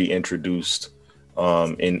been reintroduced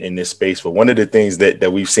in this space. But one of the things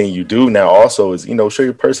that we've seen you do now also is, you know, show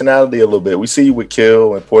your personality a little bit. We see you with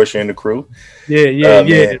Kill and Portia and the crew. Yeah.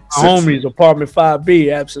 Man, homies, Apartment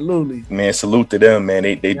 5B, absolutely. Man, salute to them, man.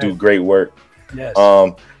 They do great work. Yes.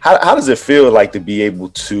 How does it feel like to be able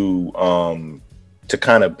to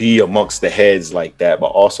kind of be amongst the heads like that, but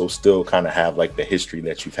also still kind of have like the history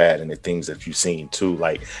that you've had and the things that you've seen too?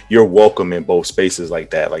 Like, you're welcome in both spaces like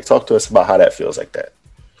that. Like, talk to us about how that feels like that.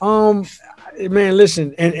 Man,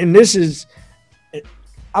 listen, and this is,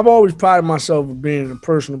 I've always prided myself of being a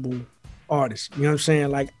personable artist. You know what I'm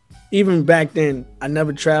saying? Like, even back then, I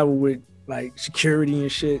never traveled with like security and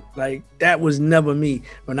shit. Like, that was never me.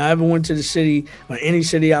 When I ever went to the city or any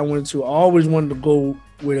city I went to, I always wanted to go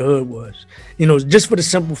where the hood was, you know, just for the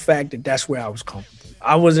simple fact that that's where I was comfortable.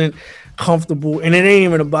 I wasn't comfortable, and it ain't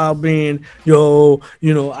even about being, yo,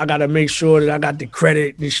 you know, I gotta make sure that I got the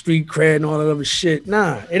credit, the street cred, and all that other shit.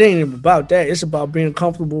 Nah, it ain't even about that. It's about being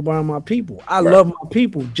comfortable around my people. I love my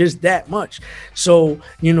people just that much. So,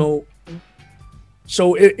 you know,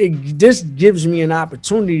 it just gives me an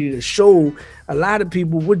opportunity to show a lot of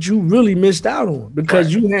people what you really missed out on,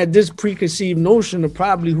 because you had this preconceived notion of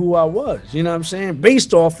probably who I was, you know what I'm saying,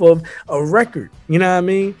 based off of a record, you know what I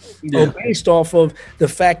mean, or based off of the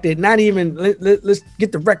fact that not even let's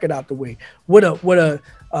get the record out the way.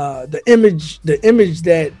 The image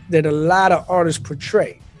that a lot of artists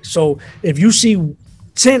portray. So if you see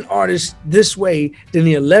 10 artists this way, then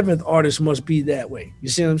the 11th artist must be that way. You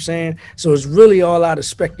see what I'm saying? So it's really all out of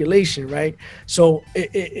speculation, right? So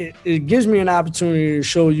it gives me an opportunity to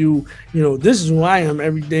show you, you know, this is who I am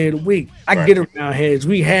every day of the week. I get around heads.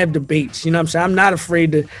 We have debates. You know what I'm saying? I'm not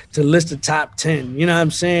afraid to list the top 10. You know what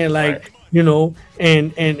I'm saying? Like, you know,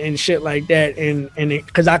 and shit like that, and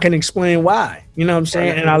because I can explain why, you know what I'm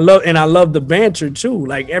saying, and I love the banter too.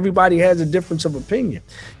 Like everybody has a difference of opinion,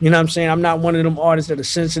 you know what I'm saying. I'm not one of them artists that are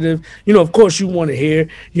sensitive, you know. Of course, you want to hear,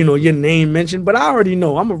 you know, your name mentioned, but I already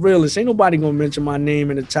know I'm a realist. Ain't nobody gonna mention my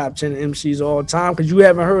name in the top 10 MCs all the time because you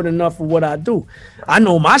haven't heard enough of what I do. I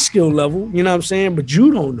know my skill level, you know what I'm saying, but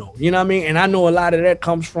you don't know, you know what I mean. And I know a lot of that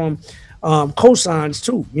comes from cosigns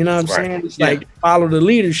too, you know what I'm saying? It's like follow the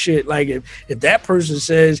leader shit. Like if that person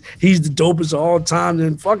says he's the dopest of all time,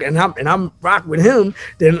 then fuck it, and I'm rock with him,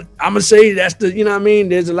 then I'm gonna say that's the, you know what I mean.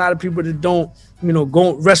 There's a lot of people that don't, you know,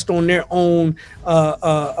 go rest on their own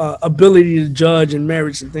ability to judge and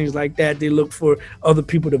merits and things like that. They look for other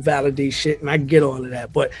people to validate shit, and I get all of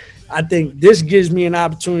that. But I think this gives me an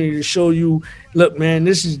opportunity to show you, look, man,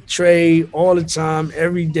 this is Trey all the time,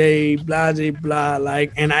 every day, blah, blah, blah.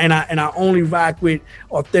 Like, and I only rock with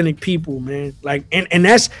authentic people, man. Like, and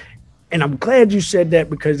that's, and I'm glad you said that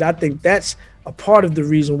because I think that's a part of the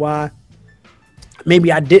reason why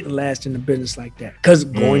maybe I didn't last in the business like that. Because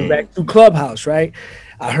going back to Clubhouse, right?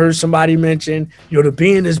 I heard somebody mention, to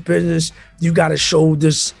be in this business, you got to show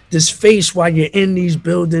this face while you're in these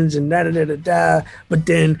buildings and da-da-da-da-da. But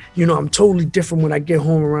then, you know, I'm totally different when I get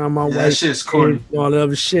home around my wife. That shit's corny. And all the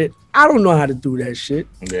other shit. I don't know how to do that shit.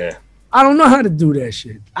 Yeah. I don't know how to do that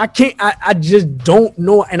shit. I can't, I just don't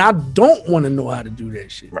know. And I don't want to know how to do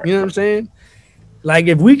that shit. Right. You know what I'm saying? Like,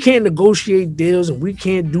 if we can't negotiate deals and we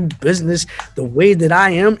can't do business the way that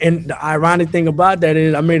I am, and the ironic thing about that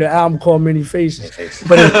is I made an album called Many Faces,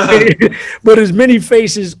 but it's Many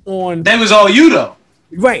Faces on. That was all you though,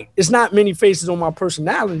 right? It's not many faces on my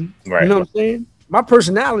personality. Right. You know what I'm saying? My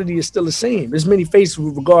personality is still the same. There's many faces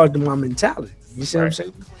with regard to my mentality. You see what I'm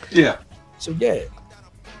saying? Yeah. So yeah.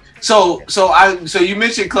 So you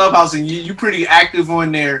mentioned Clubhouse and you pretty active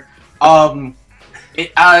on there. It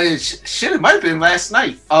might have been last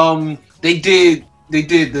night. They did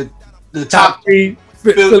the top 3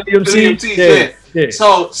 Philly MCs. Yeah.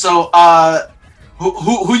 So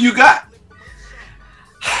who you got?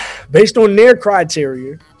 Based on their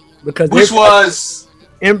criteria, because which was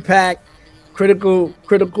impact, critical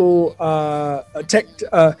tech.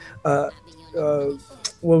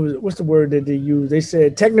 What's the word that they use? They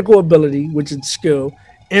said technical ability, which is skill,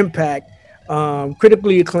 impact,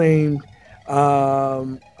 critically acclaimed. A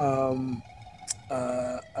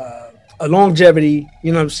longevity,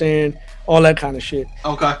 you know what I'm saying, all that kind of shit.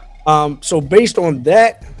 Okay. So based on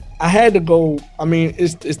that, I had to go. I mean,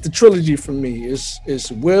 it's the trilogy for me.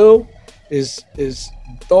 It's will, is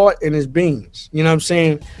thought, and it's beans. You know what I'm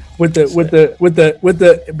saying? But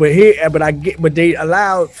they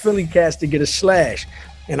allowed Philly cats to get a slash,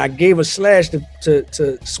 and I gave a slash to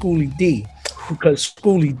Schoolie D because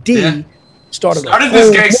Schoolie D started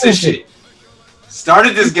this gangsta shit.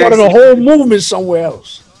 Started a whole movement somewhere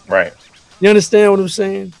else. Right. You understand what I'm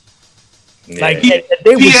saying? Yeah. Like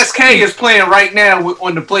PSK is playing right now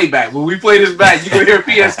on the playback. When we play this back, you can hear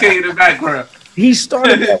PSK in the background. He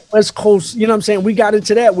started at West Coast. You know what I'm saying? We got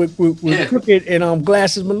into that with Crooked and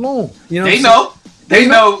Glasses Malone. You know, they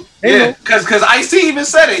know. Yeah, because Ice-T even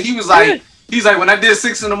said it. He was like, he's like, when I did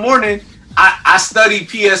 6 in the morning, I studied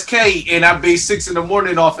PSK and I based 6 in the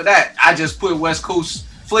morning off of that. I just put West Coast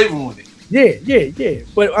flavor on it. Yeah.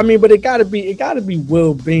 But I mean, it gotta be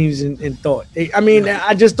Will, Beans, and Thought.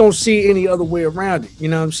 I just don't see any other way around it. You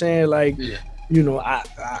know what I'm saying? Like, you know, I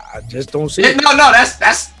just don't see it. No, that's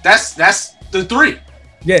the 3.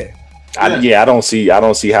 Yeah. I don't see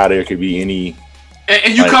how there could be any.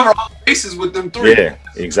 And you cover all the bases with them 3. Yeah,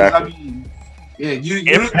 exactly. I mean, you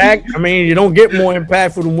impact. You don't get more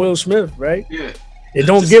impactful than Will Smith, right? Yeah. It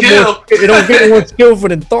don't get more skillful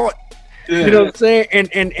than Thought. Yeah. You know what I'm saying?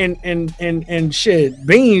 And shit,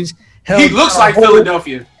 Beans. He looks like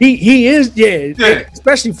Philadelphia. He is,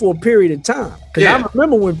 especially for a period of time. Because I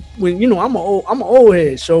remember when you know, I'm an old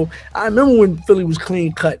head, so I remember when Philly was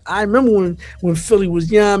clean cut. I remember when Philly was,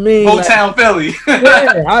 you know what I mean, Motown Philly.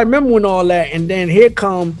 Yeah, I remember when all that, and then here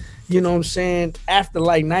come, you know what I'm saying, after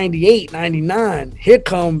like 98, 99, here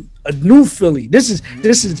come a new Philly. This is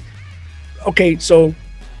okay. So.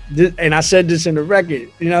 And I said this in the record,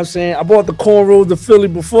 you know what I'm saying? I bought the cornrows to Philly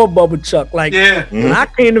before Bubba Chuck. Like, when I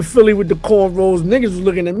came to Philly with the cornrows, niggas was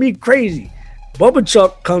looking at me crazy. Bubba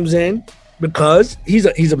Chuck comes in because he's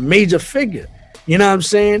a major figure. You know what I'm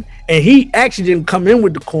saying? And he actually didn't come in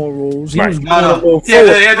with the cornrows. He was going he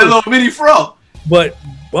had the little mini fro. But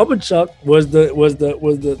Bubba Chuck was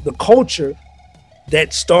the culture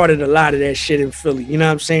that started a lot of that shit in Philly. You know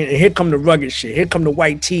what I'm saying? And here come the rugged shit. Here come the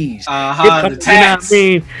white tees. The you know what I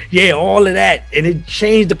mean? Yeah, all of that. And it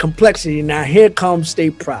changed the complexity. Now here comes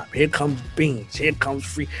State Prop. Here comes Beans. Here comes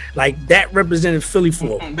Free. Like that represented Philly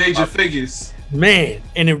for major figures. Man,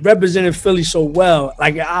 and it represented Philly so well.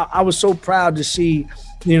 Like I was so proud to see,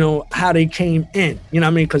 you know, how they came in. You know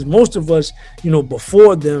what I mean? Because most of us, you know,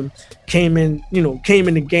 before them came in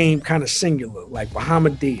the game kind of singular, like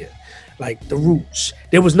Bahamadia, like the Roots.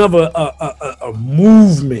 There was never a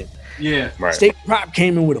movement. Yeah, right. State Prop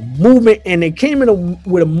came in with a movement, and they came in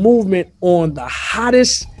with a movement on the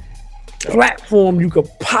hottest platform you could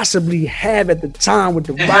possibly have at the time with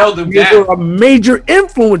the held them They down. were a major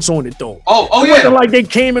influence on it though. Oh it yeah. wasn't like they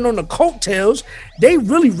came in on the coattails. They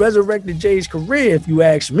really resurrected Jay's career, if you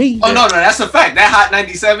ask me. Oh no, that's a fact. That Hot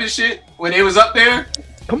 97 shit when they was up there.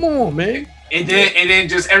 Come on, man. And then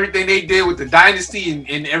just everything they did with the dynasty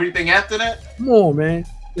and everything after that. Come on, man.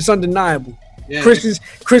 It's undeniable. Yeah.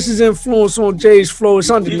 Chris's influence on Jay's flow is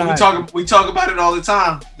undeniable. We talk about it all the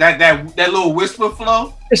time. That little whisper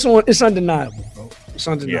flow. It's undeniable, bro. It's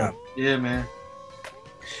undeniable. Yeah, man.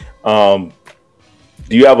 Do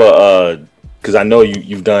you have because I know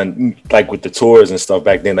you've done like with the tours and stuff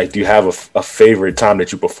back then, like do you have a favorite time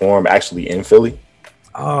that you perform actually in Philly?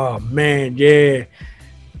 Oh man, yeah.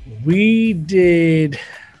 We did,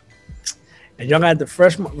 and y'all got to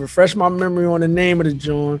refresh my memory on the name of the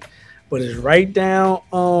joint, but it's right down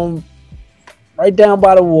by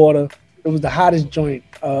the water. It was the hottest joint.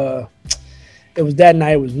 It was that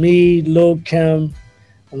night. It was me, Lil Kim.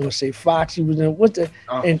 I want to say Foxy was in. What's the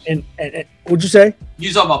and what'd you say?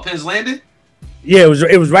 You talking about Penn's Landing? Yeah,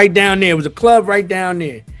 it was right down there. It was a club right down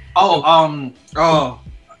there. It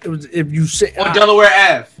was if you say on Delaware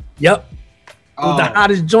Ave. Yep. It was the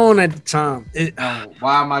hottest joint at the time.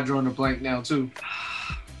 Why am I drawing a blank now too?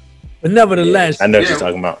 But nevertheless, I know what you're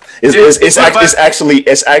talking about.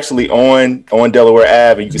 It's actually on Delaware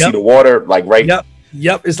Ave, and you can see the water like right.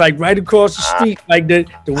 Yep, it's like right across the street. Like the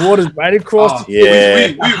water's right across the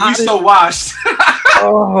street. Yeah. We so washed. I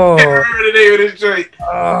can't remember the name of this joint.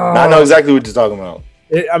 I know exactly what you're talking about.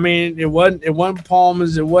 It wasn't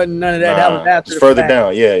Palmer's. It wasn't none of that. That was after it's further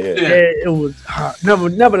down. Yeah. It was hot.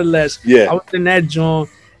 Nevertheless, I was in that joint,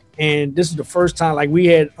 and this is the first time like we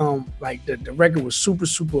had like the record was super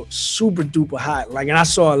duper hot. Like, and I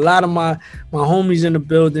saw a lot of my homies in the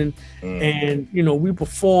building, and you know we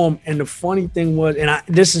performed. And the funny thing was,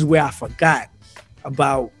 this is where I forgot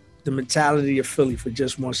about the mentality of Philly for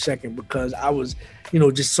just 1 second, because I was, you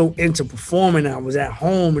know, just so into performing. I was at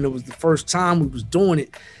home, and it was the first time we was doing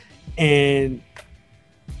it, and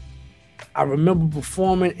I remember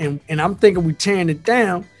performing, and I'm thinking we tearing it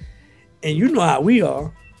down, and you know how we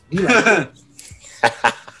are. We like,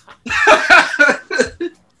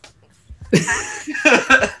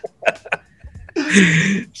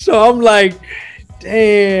 so I'm like,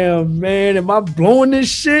 damn, man, am I blowing this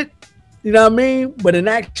shit? You know what I mean? But in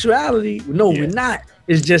actuality, no, we're not.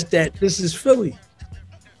 It's just that this is Philly.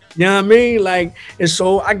 You know what I mean? Like, and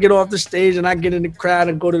so I get off the stage and I get in the crowd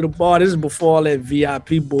and go to the bar. This is before all that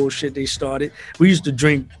VIP bullshit they started. We used to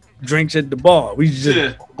drink drinks at the bar. We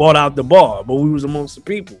just bought out the bar, but we was amongst the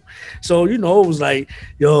people. So, you know, it was like,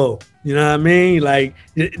 yo, you know what I mean? Like,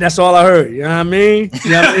 that's all I heard. You know what I mean?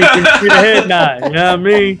 You know what I mean? Give me the head nod. You know what I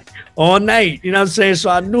mean? All night. You know what I'm saying? So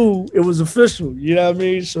I knew it was official. You know what I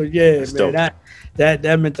mean? So yeah, that's man, dope.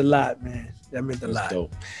 that meant a lot, man. That meant a lot.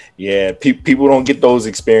 Dope. Yeah, people don't get those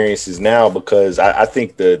experiences now because I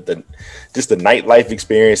think the just the nightlife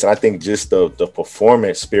experience, and I think just the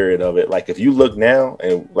performance spirit of it. Like if you look now,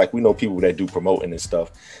 and like we know people that do promoting and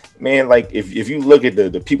stuff, man. Like if you look at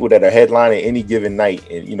the people that are headlining any given night,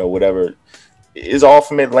 and you know whatever, it's all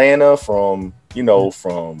from Atlanta, from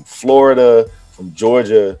from Florida, from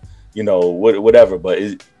Georgia, whatever. But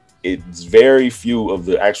it's very few of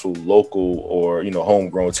the actual local or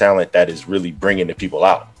homegrown talent that is really bringing the people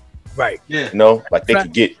out. Right. Yeah. Like they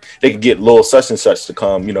could get Lil such and such to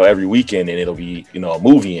come, every weekend, and it'll be a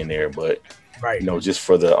movie in there. But right. Just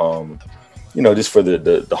for the just for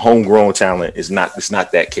the homegrown talent, it's not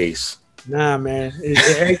that case. Nah, man.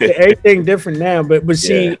 Everything different now. But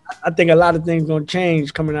see, I think a lot of things gonna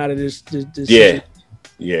change coming out of this. Yeah.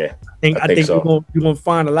 I think so. You're gonna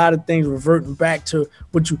find a lot of things reverting back to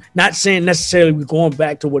what you, not saying necessarily we're going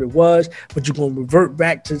back to what it was, but you're gonna revert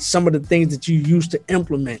back to some of the things that you used to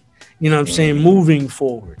implement. You know what I'm saying? Moving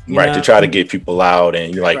forward. Right, to try to get people out,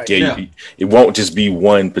 and you're like, it won't just be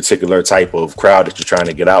one particular type of crowd that you're trying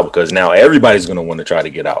to get out, because now everybody's gonna want to try to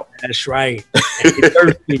get out. That's right. They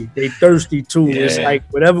thirsty. They thirsty too. Yeah. It's like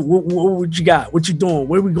whatever. What you got? What you doing?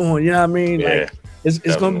 Where we going? You know what I mean? Yeah. Like,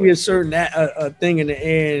 it's going to be a certain thing in the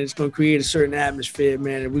air. And it's going to create a certain atmosphere,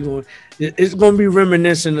 man. And it's going to be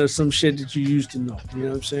reminiscent of some shit that you used to know. You know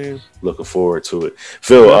what I'm saying? Looking forward to it.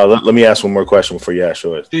 Phil, let me ask one more question before you ask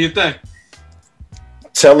yours. Do you think?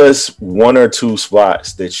 Tell us one or two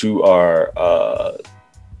spots that you are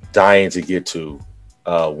dying to get to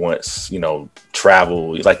once,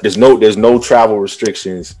 travel. Like there's no travel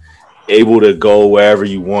restrictions, able to go wherever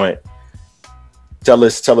you want. Tell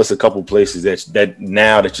us a couple places that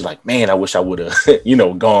now that you're like, man, I wish I would have,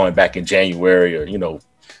 gone back in January or,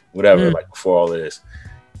 whatever, like before all of this.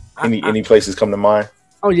 Any places come to mind?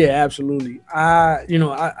 Oh yeah, absolutely. I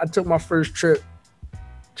took my first trip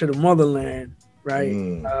to the motherland, right?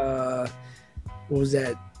 What was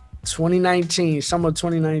that? 2019, summer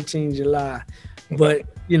 2019, July. But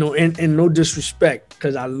and no disrespect,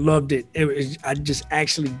 because I loved it. I just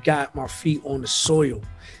actually got my feet on the soil,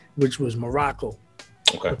 which was Morocco.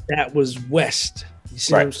 Okay. But that was west. You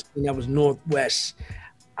see what I'm saying? That was northwest.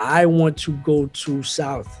 I want to go to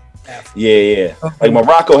South Africa. Yeah. Like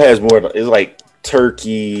Morocco has more. It's like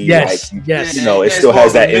Turkey. Yes. It still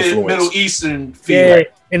has that influence. Middle Eastern feel. Yeah.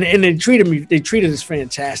 And they treated us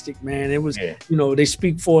fantastic, man. It was, they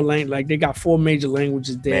speak 4 languages, like they got 4 major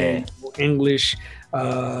languages there: English,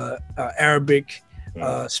 Arabic,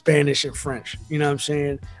 Spanish, and French. You know what I'm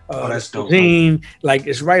saying? That's dope. Cuisine, like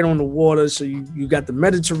it's right on the water, so you got the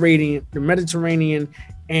Mediterranean,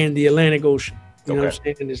 and the Atlantic Ocean. You know what I'm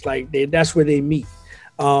saying? And it's like that's where they meet.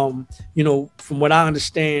 From what I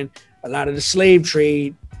understand, a lot of the slave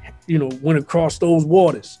trade, went across those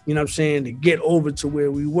waters, you know what I'm saying, to get over to where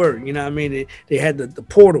we were. You know what I mean? They had the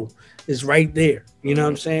portal is right there. You know what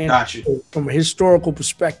I'm saying? Gotcha. So from a historical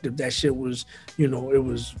perspective, that shit was, it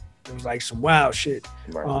was like some wild shit.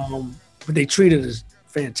 Right. But they treated us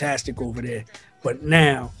fantastic over there. But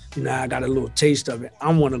now, I got a little taste of it. I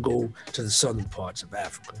want to go to the southern parts of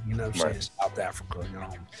Africa. You know what I'm saying? South Africa.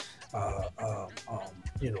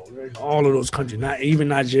 All of those countries, not even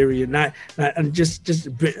Nigeria, not just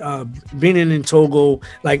Benin and Togo.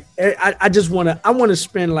 Like I want to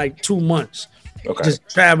spend like 2 months just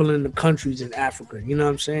traveling the countries in Africa. You know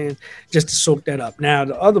what I'm saying? Just to soak that up. Now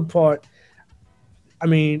the other part, I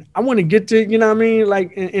want to get to,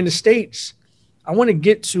 like in the States, I want to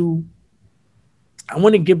get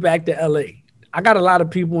back to LA. I got a lot of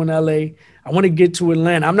people in LA. I want to get to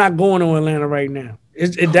Atlanta. I'm not going to Atlanta right now.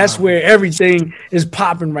 That's where everything is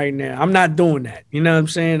popping right now. I'm not doing that. You know what I'm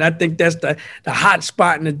saying? I think that's the hot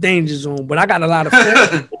spot in the danger zone. But I got a lot of family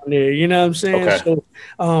down there. You know what I'm saying? Okay. So,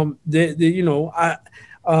 I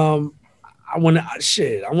want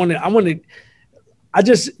to. I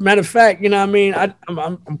just, matter of fact, you know what I mean?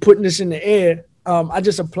 I'm putting this in the air. I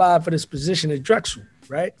just applied for this position at Drexel,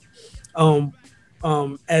 right?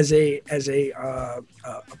 As a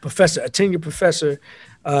professor, a tenured professor.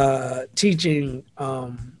 Teaching,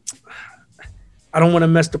 I don't want to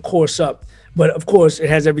mess the course up, but of course it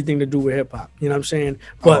has everything to do with hip hop. You know what I'm saying?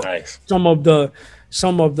 But some of the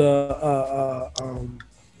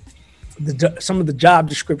job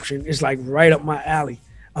description is like right up my alley.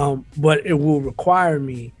 But it will require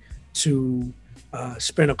me to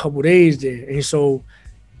spend a couple days there, and so.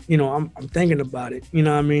 I'm thinking about it, you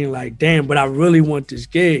know what I mean? Like, damn, but I really want this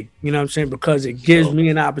gig, you know what I'm saying? Because it gives me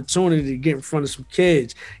an opportunity to get in front of some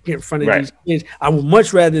kids, get in front of these kids. I would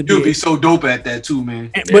much rather You'll be so dope at that too,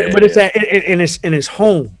 man. But it's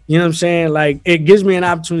home, you know what I'm saying? Like, it gives me an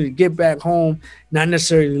opportunity to get back home, not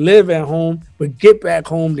necessarily live at home, but get back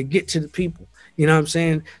home to get to the people. You know what I'm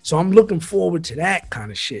saying? So I'm looking forward to that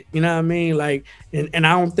kind of shit. You know what I mean? Like, and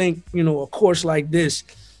I don't think, a course like this,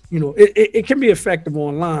 it can be effective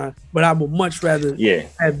online, but I would much rather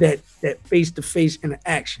have that face-to-face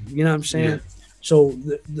interaction. You know what I'm saying? Yeah. So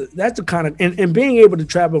that's the kind of and being able to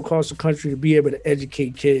travel across the country to be able to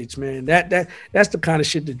educate kids, man. That's the kind of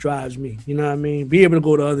shit that drives me. You know what I mean? Be able to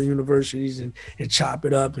go to other universities and chop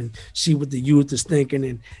it up and see what the youth is thinking,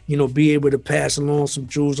 and be able to pass along some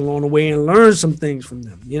jewels along the way and learn some things from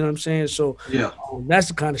them. You know what I'm saying? So that's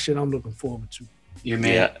the kind of shit I'm looking forward to. Yeah,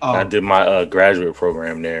 man. Yeah, I did my graduate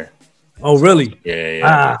program there. Oh, really?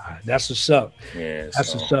 Yeah. That's what's up. Yeah,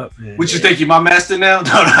 that's what's up, man. What you think? You my master now?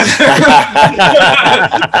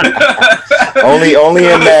 only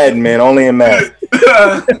in Madden, man. Only in Madden.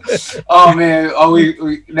 Oh man. Oh,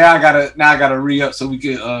 we now I gotta re-up so we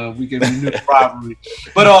can renew the rivalry.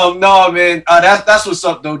 But no, man. That's what's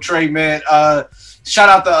up though, Trey, man. Shout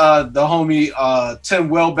out to the homie Tim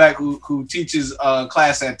Welbeck who teaches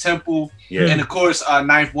class at Temple, and of course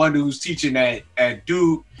Ninth Wonder who's teaching at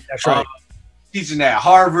Duke. That's right. Teaching at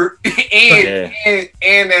Harvard and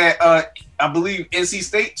at I believe NC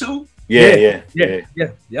State too. Yeah. Yep.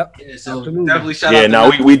 Yeah, so Absolutely. definitely shout Yeah,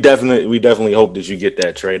 out. no, we definitely hope that you get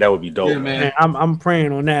that, Trey. That would be dope. Yeah, man. I'm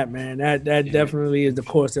praying on that, man. That definitely is the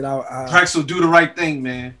course that I Drexel, do the right thing,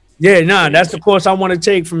 man. Yeah, nah, that's the course I want to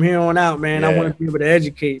take from here on out, man. I Yeah. want to be able to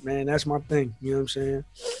educate, man. That's my thing. You know what I'm saying?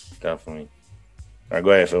 Definitely. All right,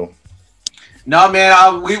 go ahead, Phil. No,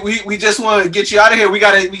 man, we just want to get you out of here. We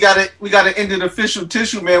gotta end an official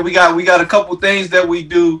tissue, man. We got a couple things that we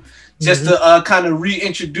do just to kind of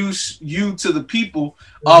reintroduce you to the people.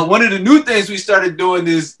 One of the new things we started doing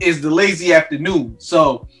is the lazy afternoon.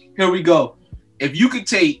 So here we go. If you could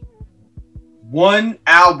take one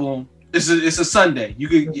album, it's a Sunday. You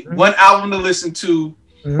could one album to listen to,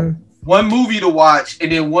 one movie to watch,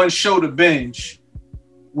 and then one show to binge.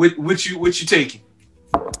 Which you taking?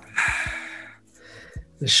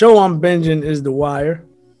 The show I'm binging is The Wire.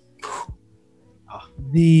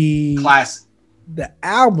 The classic. The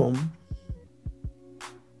album.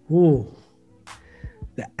 Ooh.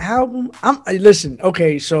 The album. Listen.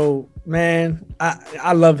 Okay, so man,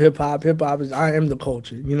 I love hip hop. Hip hop I am the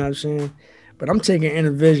culture. You know what I'm saying? But I'm taking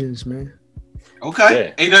Intervisions, man.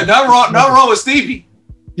 Okay. Ain't nothing wrong with Stevie.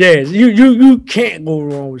 Yeah, you can't go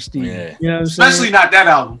wrong with Stevie. Yeah. You know what I'm saying? Especially not that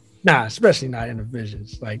album. Nah, especially not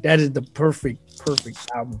Intervisions. Like that is the perfect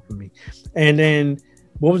album for me. And then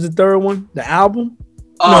what was the third one? The album?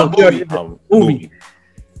 Movie.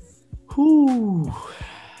 Whew.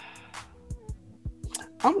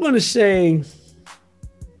 I'm gonna say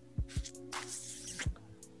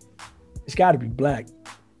it's got to be Black.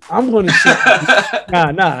 I'm gonna say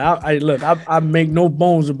I make no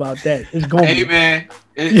bones about that. It's going. Hey man,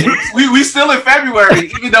 we still in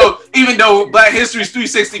February, even though Black History is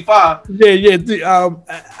 365. Yeah.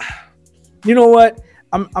 You know what?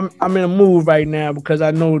 I'm in a mood right now because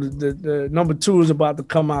I know the number 2 is about to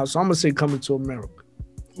come out, so I'm gonna say Coming to America.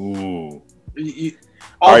 Ooh.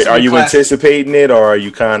 Are you anticipating it, or are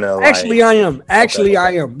you kind of like... Actually, I am. I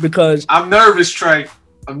am, because I'm nervous, Trey.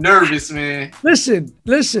 I'm nervous, man. Listen.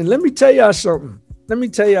 Let me tell y'all something.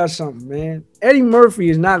 Man. Eddie Murphy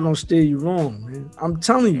is not gonna steer you wrong, man. I'm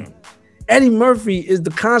telling you. Eddie Murphy is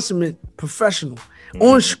the consummate professional.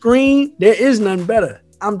 On screen, there is none better.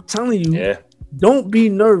 I'm telling you. Yeah. Don't be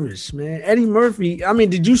nervous, man. Eddie Murphy. I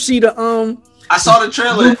mean, did you see the I saw the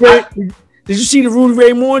trailer. Did you see the Rudy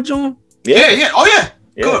Ray Moore joint? Yeah. Oh yeah.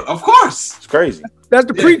 Good. Of course. It's crazy. That's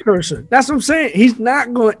the precursor. That's what I'm saying. He's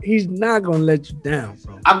not gonna let you down,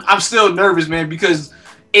 bro. I'm still nervous, man, because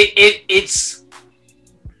it's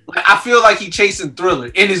like, I feel like he's chasing Thriller.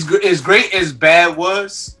 And as great as Bad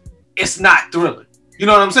was, it's not Thriller. You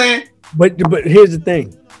know what I'm saying? But here's the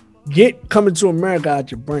thing. Get Coming to America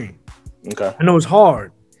out your brain. Okay. I know it's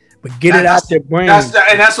hard, but get it out your brain.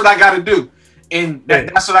 That's what I gotta do. And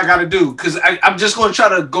that's what I gotta do, because I'm just gonna try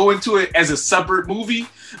to go into it as a separate movie.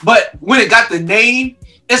 But when it got the name,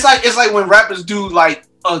 it's like when rappers do like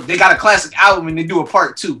they got a classic album and they do a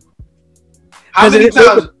part 2. How many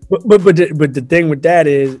times? But the thing with that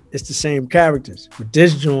is it's the same characters. With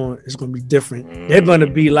this joint, it's gonna be different. They're gonna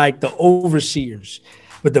be like the overseers,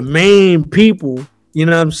 but the main people, you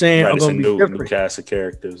know what I'm saying, are gonna be different. New cast of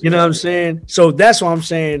characters. You know what I'm saying? So that's what I'm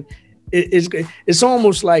saying. It's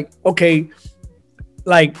almost like, okay,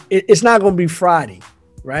 like it's not gonna be Friday,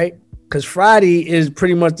 right? Because Friday is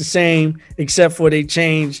pretty much the same, except for they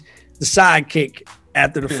changed the sidekick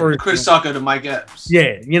after the first. Chris Tucker to Mike Epps.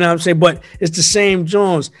 Yeah, you know what I'm saying? But it's the same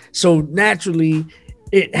Jones. So naturally,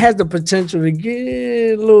 it has the potential to get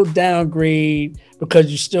a little downgrade because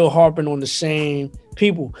you're still harping on the same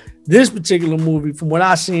people. This particular movie, from what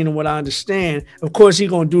I've seen and what I understand, of course,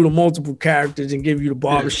 he's going to do the multiple characters and give you the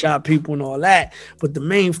barbershop people and all that. But the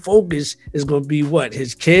main focus is going to be what?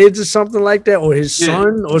 His kids or something like that, or his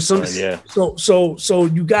son or something. Yeah. So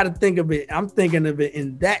you got to think of it. I'm thinking of it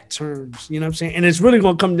in that terms. You know what I'm saying? And it's really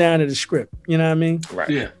going to come down to the script. You know what I mean? Right.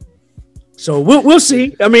 Yeah. So we'll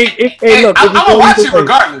see. I mean, look, I'm gonna watch it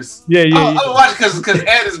regardless. Yeah. I'm gonna watch it because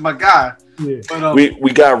Ed is my guy. Yeah. But,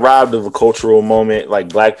 we got robbed of a cultural moment like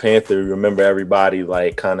Black Panther. Remember, everybody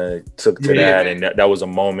like kind of took to that, and that was a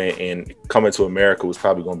moment. And Coming to America was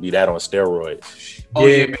probably going to be that on steroids. Oh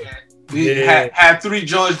yeah, man. We had 3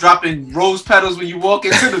 joints dropping rose petals when you walk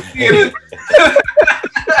into the theater.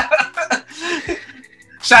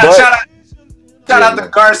 Shout out to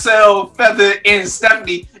Garcelle, Feather, and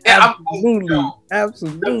Stephanie. And Absolutely.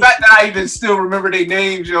 The fact that I even still remember their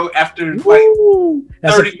names, after like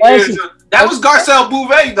 30 years. That was Garcelle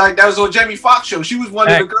Bouvet. Like, that was on Jamie Foxx show. She was one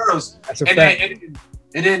of the girls.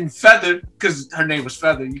 And then Feather, because her name was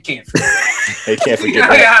Feather. You can't forget. They can't forget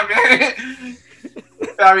that. Man.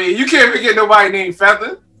 I mean, you can't forget nobody named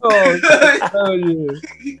Feather. Oh yeah.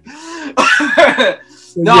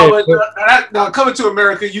 No, Coming to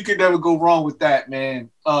America, you could never go wrong with that, man.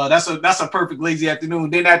 That's a perfect lazy afternoon.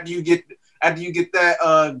 Then after you get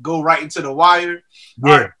that, go right into The Wire.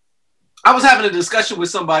 Yeah. Right. I was having a discussion with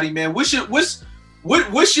somebody, man. What's your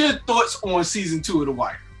thoughts on season 2 of The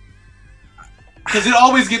Wire? Because it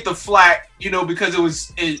always get the flack,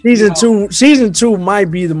 because Season two might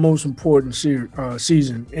be the most important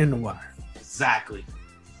season in The Wire. Exactly.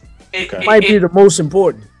 It might be the most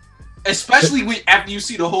important, especially after you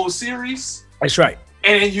see the whole series. That's right.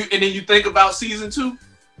 And then you think about season 2.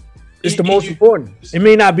 It's the most important. It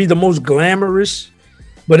may not be the most glamorous,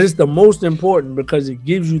 but it's the most important because it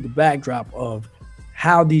gives you the backdrop of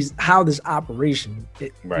how this operation,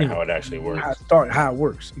 how it actually works, how it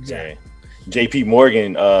works. Exactly. Yeah. JP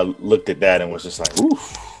Morgan looked at that and was just like,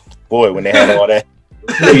 "Oof, boy!" When they had all that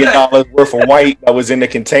 $1 million worth of white that was in the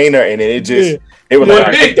container, and then they were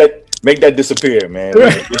like, "Make that disappear, man."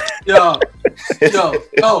 Yo,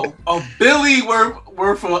 a Billy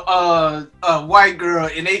worth of a white girl,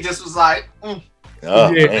 and they just was like, "What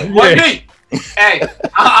me?" Hey,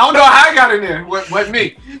 I don't know how I got in there. What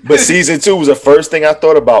me? But season 2 was the first thing I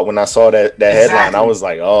thought about when I saw that headline. I was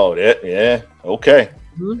like, "Oh, yeah, okay."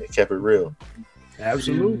 They kept it real.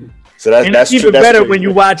 Absolutely. So that's even better when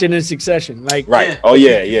you watch it in succession. Like, right. Oh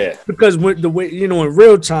yeah. Because the way in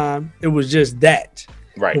real time, it was just that.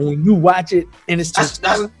 Right. But when you watch it and it's that's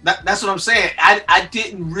what I'm saying. I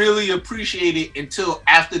didn't really appreciate it until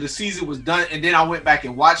after the season was done, and then I went back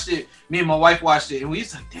and watched it. Me and my wife watched it, and we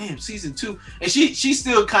was like, "Damn, season 2." And she's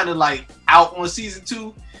still kind of like out on season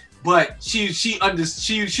 2, but she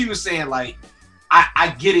was saying like,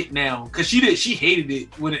 I get it now, because she hated it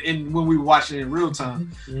when we were watching it in real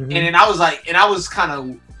time. Mm-hmm. And then I was like, I was kind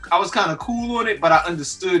of cool on it, but I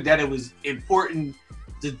understood that it was important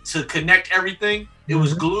to connect everything. It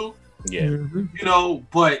was glue. Yeah. Mm-hmm.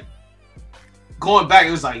 But going back,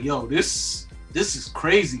 it was like, yo, this is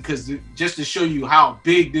crazy, because just to show you how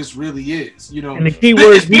big this really is, And the key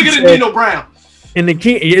word, it's bigger than Nino Brown. And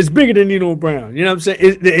it's bigger than Nino Brown. You know what I'm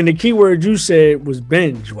saying? And the key word you said was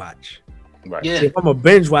binge watch. Right. Yeah. So if I'm a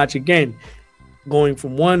binge watch again, going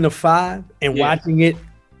from 1 to 5 and watching it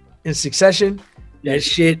in succession, that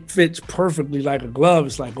shit fits perfectly like a glove.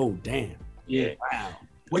 It's like, oh damn. Yeah. Wow.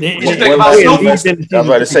 What you think about Snowfall? I was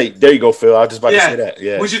about to say, there you go, Phil. I was just about to say that.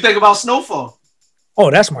 Yeah. What you think about Snowfall? Oh,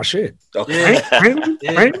 that's my shit. Okay. Franklin?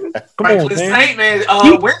 Come on,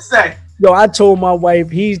 man. Wednesday. Yo, I told my wife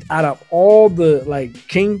he's out of all the like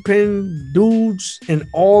kingpin dudes in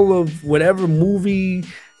all of whatever movie,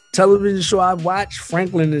 television show I've watched,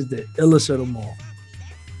 Franklin is the illest of them all.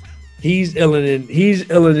 He's iller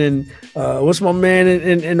than what's my man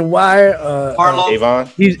in The Wire? Avon.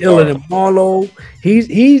 He's iller than Marlo. He's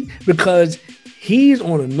because he's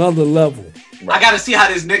on another level. Right. I got to see how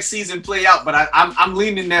this next season play out, but I'm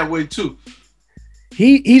leaning that way too.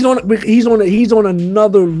 He's on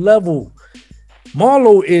another level.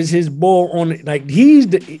 Marlo is his ball on, like he's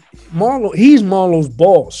Marlo's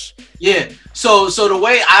boss. Yeah. So the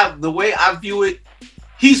way I view it,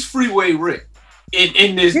 he's Freeway Rick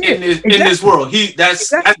in this world.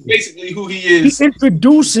 That's basically who he is. He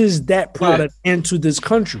introduces that product into this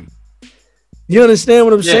country. You understand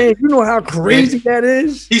what I'm saying? You know how crazy that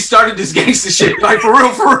is? He started this gangster shit, like for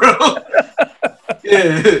real.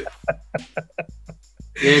 Yeah.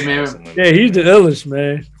 Yeah, man. Yeah, he's the illest,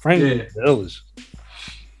 man. Frankly, the illest.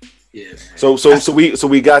 Yeah. So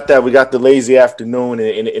we got that. We got the lazy afternoon,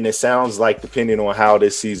 and it sounds like depending on how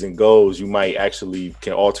this season goes, you might actually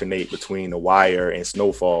can alternate between The Wire and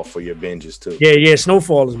Snowfall for your binges too. Yeah.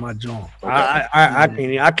 Snowfall is my joint.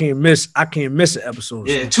 Okay. I can't miss an episode.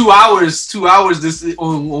 Yeah, 2 hours. 2 hours. This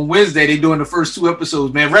on Wednesday. They doing the first 2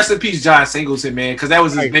 episodes. Man, rest in peace, John Singleton, man, because that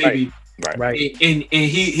was his baby. Right. And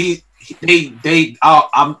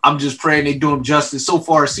I'm just praying they do him justice. So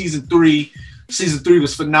far, season 3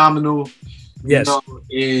 was phenomenal. Yes.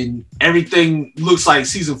 And everything looks like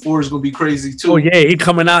season 4 is gonna be crazy too. Oh yeah, he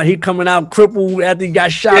coming out crippled after he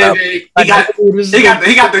got shot up. He got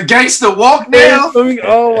the gangster walk now.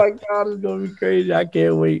 Oh my god, it's gonna be crazy. I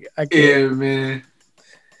can't wait. Man.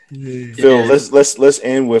 Yeah. Phil, let's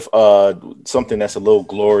end with something that's a little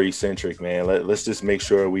glory centric, man. Let's just make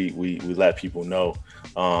sure we let people know.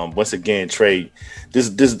 Once again, Trey,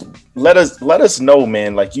 just let us know,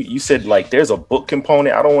 man. Like you said, like there's a book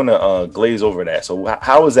component. I don't want to glaze over that. So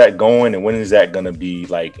how is that going, and when is that going to be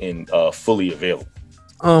like in fully available?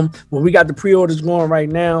 Well, we got the pre-orders going right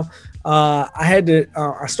now.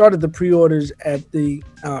 I started the pre-orders at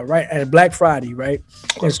at Black Friday, right?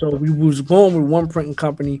 And so we was going with one printing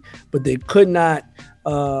company, but they could not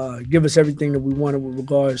give us everything that we wanted with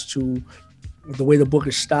regards to the way the book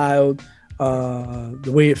is styled.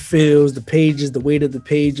 the way it feels, the pages, the weight of the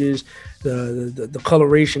pages, the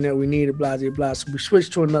coloration that we needed, blah, blah, blah. So we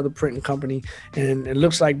switched to another printing company, and it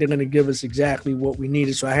looks like they're going to give us exactly what we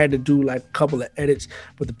needed. So I had to do like a couple of edits,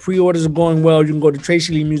 but the pre-orders are going well. You can go to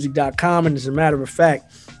TracyLeeMusic.com, and as a matter of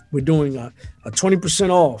fact, we're doing a 20%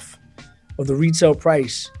 off of the retail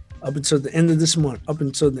price up until the end of this month, up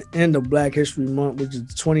until the end of Black History Month, which is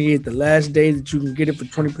the 28th. The last day that you can get it for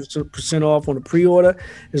 20% off on the pre-order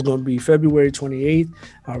is going to be February 28th.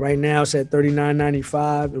 Right now it's at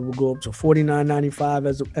 $39.95. It will go up to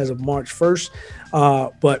 $49.95 as of March 1st.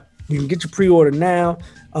 But you can get your pre-order now.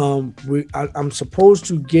 I'm supposed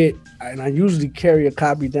to get, and I usually carry a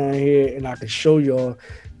copy down here, and I can show y'all,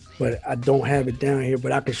 but I don't have it down here.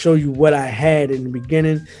 But I can show you what I had in the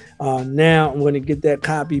beginning. Now I'm going to get that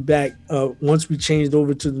copy back once we changed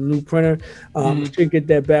over to the new printer. We should get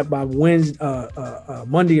that back by Wednesday,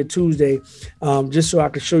 Monday or Tuesday, just so I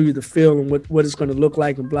can show you the feel and what it's going to look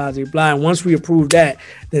like and blah, blah, blah. And once we approve that,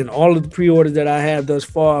 then all of the pre-orders that I have thus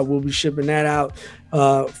far, we'll be shipping that out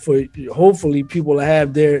for hopefully people to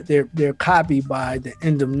have their copy by the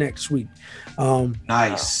end of next week.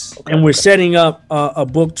 Nice. And we're setting up a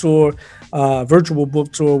book tour, virtual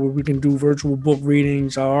book tour, where we can do virtual book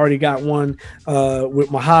readings. I already got one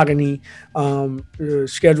with Mahogany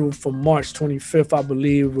scheduled for March 25th, I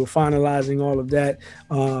believe. We're finalizing all of that,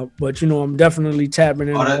 but I'm definitely tapping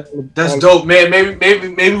in. That's dope, man.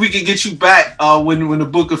 Maybe we can get you back when the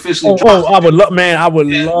book officially drops. I would love, man. I would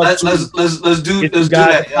love. Let's do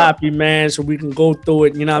that, copy, man, so we can go through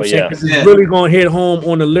it. You know what I'm saying? Because it's really gonna hit home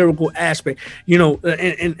on the lyrical aspect.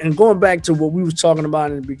 And going back to what we was talking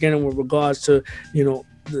about in the beginning with regards to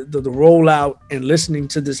the rollout and listening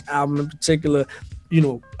to this album in particular.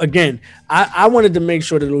 Again, I wanted to make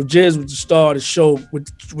sure that O'Jiz was the star of the show with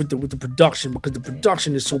the production, because the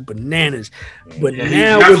production is so bananas. But now he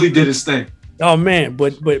definitely did his thing. Oh man,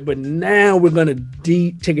 but now we're gonna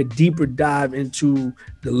take a deeper dive into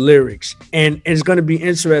the lyrics, and it's gonna be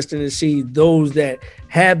interesting to see those that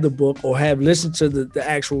have the book or have listened to the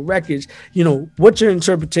actual records. What's your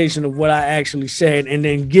interpretation of what I actually said, and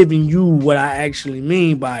then giving you what I actually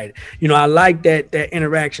mean by it. I like that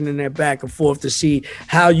interaction and that back and forth to see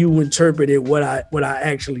how you interpreted what I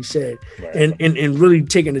actually said, right. and really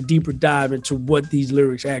taking a deeper dive into what these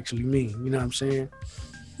lyrics actually mean. You know what I'm saying?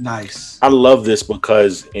 Nice. I love this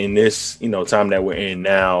because in this, time that we're in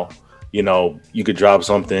now, you could drop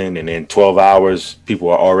something and in 12 hours, people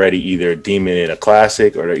are already either deeming it a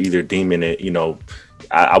classic or they're either deeming it,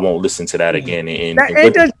 I won't listen to that again. Ain't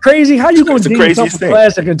that crazy? How you going to deem something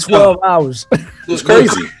classic in 12 hours? It's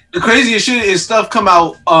crazy. The craziest shit is stuff come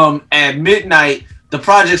out at midnight. The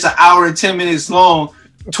project's an hour and 10 minutes long.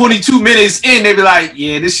 22 minutes in, they be like,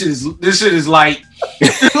 yeah, this shit is like,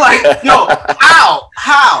 like, yo,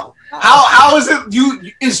 how is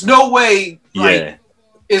it? It's no way. Like,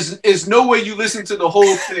 it's no way you listen to the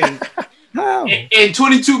whole thing in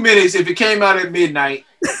 22 minutes if it came out at midnight,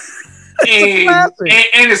 and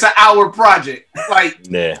it's an hour project. Like,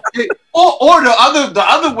 or the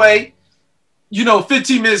other way,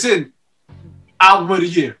 15 minutes in, album of the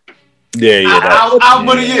year. Album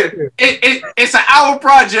of the year. It's an hour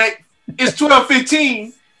project. It's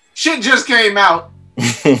 12:15. Shit just came out.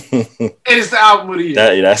 And it's the album of the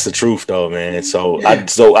year. That's the truth, though, man. So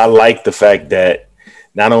I like the fact that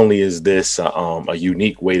not only is this a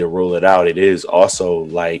unique way to roll it out, it is also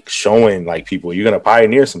like showing like people you're gonna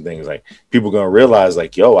pioneer some things. Like people are gonna realize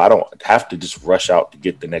like, yo, I don't have to just rush out to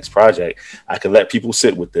get the next project. I can let people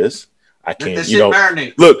sit with this. I can,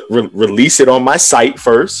 release it on my site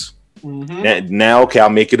first. Mm-hmm. Now, okay, I'll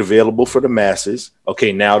make it available for the masses.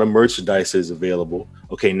 Okay, now the merchandise is available.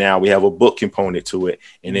 Okay, now we have a book component to it,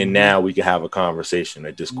 and then now we can have a conversation,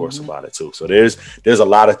 a discourse about it too. So there's a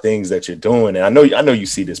lot of things that you're doing, and I know you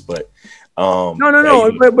see this, but no.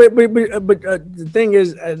 But the thing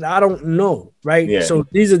is, I don't know, right? Yeah. So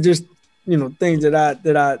these are just things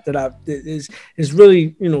that is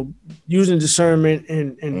really using discernment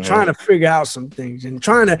and trying to figure out some things and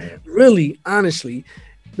trying to really honestly.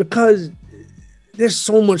 Because there's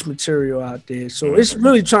so much material out there. So it's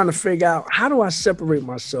really trying to figure out how do I separate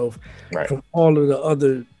myself from all of the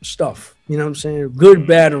other stuff. You know what I'm saying? Good,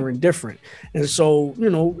 bad, or indifferent. And so,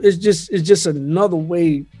 it's just another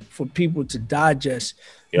way for people to digest,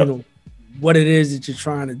 what it is that you're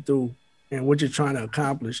trying to do and what you're trying to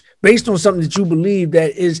accomplish based on something that you believe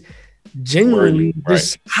that is genuinely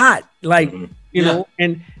just hot. Like,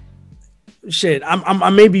 and shit, I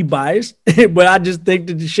may be biased, but I just think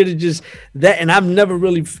that the shit is just that, and I've never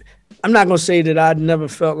really I'm not gonna say that I never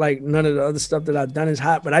felt like none of the other stuff that I've done is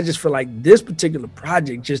hot, but I just feel like this particular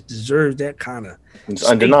project just deserves that kind of. It's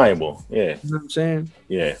undeniable. Yeah. You know what I'm saying?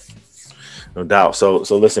 Yeah. No doubt. So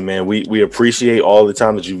listen, man, we appreciate all the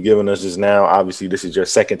time that you've given us just now. Obviously, this is your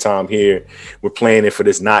second time here. We're planning for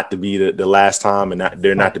this not to be the last time, and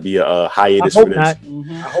not to be a hiatus for this. I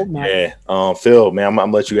hope not. Yeah. Phil, man, I'm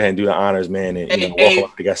gonna let you go ahead and do the honors, man, and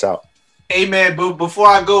walk the guys out. Hey man, but before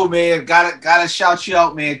I go, man, gotta shout you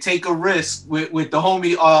out, man. Take a risk with the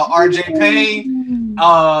homie RJ Payne,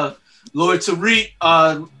 Lord Tariq.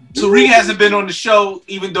 Tariq hasn't been on the show,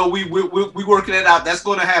 even though we working it out. That's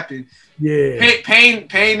gonna happen. Yeah. Payne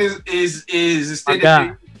is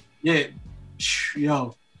extended. Yeah.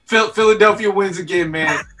 Yo. Philadelphia wins again,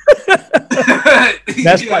 man.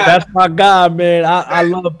 That's my guy, man. I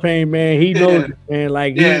love Payne, man. He knows it, man.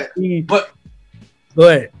 Like but go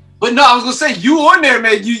ahead. But no, I was gonna say you on there,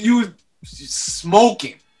 man. You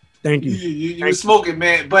smoking. Thank you. You smoking,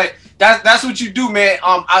 man. But that's what you do, man.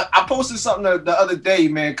 I posted something the other day,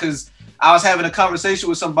 man, because I was having a conversation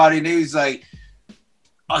with somebody and they was like,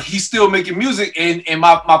 he's still making music, and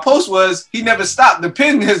my post was he never stopped. The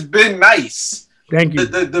pen has been nice. Thank you.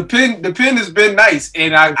 The pen has been nice,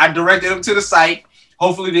 and I directed them to the site.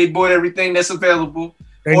 Hopefully they bought everything that's available,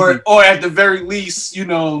 or at the very least, you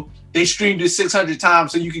know, they streamed it 600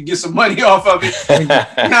 times so you can get some money off of it. You know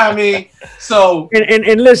what I mean? So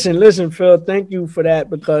and listen, Phil, thank you for that,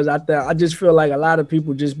 because I just feel like a lot of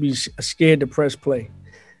people just be scared to press play.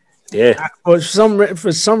 Yeah. For some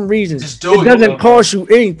reason, it doesn't cost you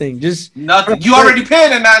anything. Just nothing. You already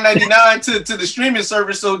paying the $9.99 to the streaming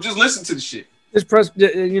service, so just listen to the shit. Just press,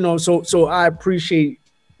 you know. So I appreciate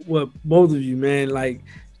what both of you, man. Like,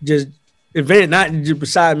 just not just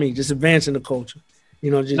beside me, just advancing the culture.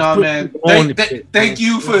 You know, just man. Thank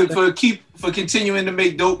you for continuing to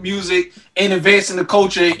make dope music and advancing the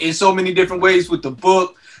culture in so many different ways with the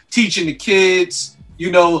book, teaching the kids. You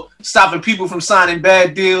know, stopping people from signing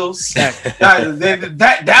bad deals.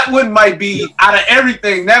 that one might be, out of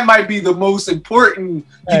everything, that might be the most important.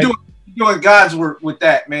 You're doing God's work with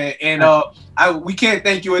that, man. And we can't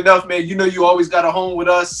thank you enough, man. You know, you always got a home with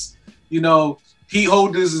us. You know, Heat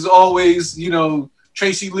Holders is always, you know,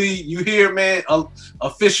 Tracy Lee, you here, man,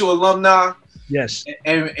 official alumni. Yes.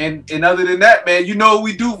 And other than that, man, you know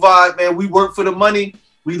we do vibe, man. We work for the money.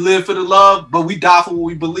 We live for the love, but we die for what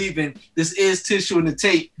we believe in. This is Tissue and the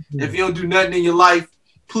Tape. If you don't do nothing in your life,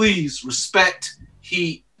 please respect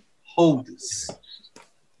Heat Holders.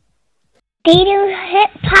 They do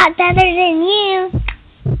hip-hop better than you.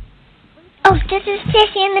 Oh, this is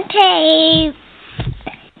Tissue and the Tape.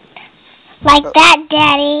 Like that,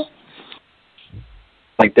 Daddy.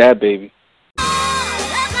 Like that, baby.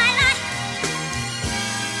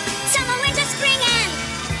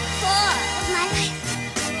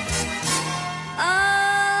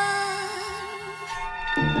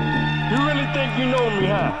 Think you know me,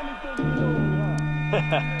 huh?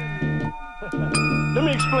 Let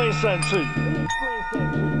me explain something to you.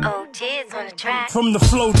 Oh, Tiz on the track. From the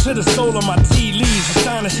flow to the soul of my tea leaves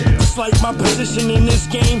astonishing. It's like my position in this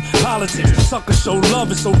game, politics. Suckers show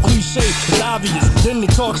love, it's so cliche, it's obvious. Then they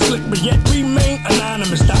talk slick, but yet remain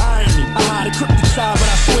anonymous. The irony, I hide a cryptic side, but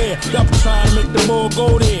I swear y'all been trying to make the ball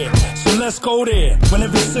go there. So let's go there. When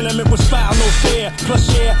every sentiment was foul, no fair. Plus,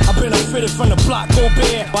 yeah, I've been fitted from the block, go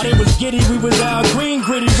bare. While they was giddy, we was out green,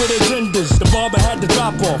 gritty with agendas. The barber had the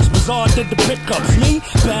drop-offs, Bizarre did the pickups. Me,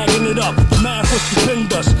 bagging it up, the math was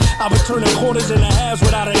stupendous. I was turning quarters into halves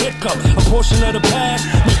without a hiccup. A portion of the past,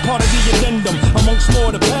 make part of the addendum. Amongst more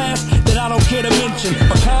of the past that I don't care to mention.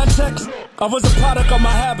 For context, I was a product of my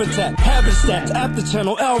habitat. Habit stats, after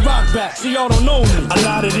channel, L rock back. See, y'all don't know me. A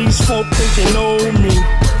lot of these folk think they know me.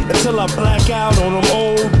 Until I black out on them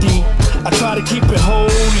OD. I try to keep it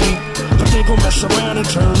holy, but they gon' mess around and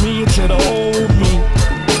turn me into the old me.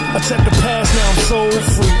 I check the past, now I'm so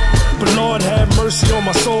free. But Lord have mercy on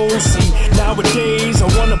my soul, see. Nowadays, I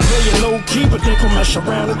wanna play it low-key, but they gon' mess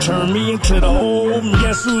around and turn me into the old me.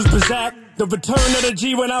 Guess who's Bizak? The return of the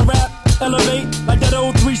G when I rap. Elevate like that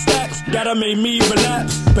old 3 stacks. Gotta make me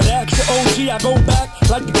relapse. But action OG, I go back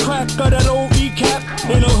like the crack of that old E-cap.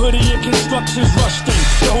 Ain't no hoodie and constructions rushed in.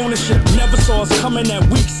 The ownership never saw us coming that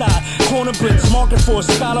weak side. Corner blitz, market for a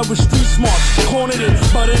scholar with street smarts. Cornered it,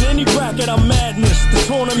 but in any bracket, I'm madness. The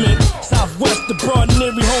tournament, Southwest, the broad and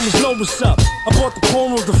every homies know what's up. I bought the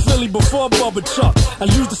corner of the Philly before Bubba Chuck. I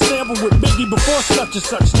used the sample with Biggie before such and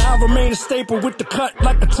such. Now I remain a staple with the cut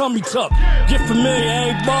like a tummy tuck. Get familiar,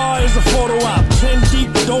 every bar is a photo op. 10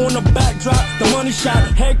 deep, throwing a backdrop. The money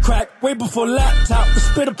shot, head crack, way before laptop. The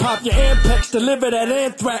spitter pop, your Ampex, deliver that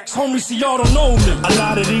anthrax. Homie, see y'all don't know me. A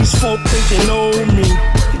lot of these folk think they know me.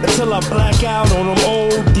 until I black out on them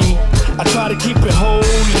OD. I try to keep it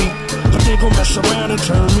holy, but they gon' mess around and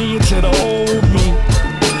turn me into the old me.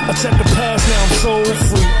 I check the past, now I'm so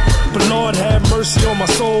free, but Lord have mercy on my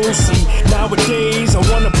soul. See, nowadays I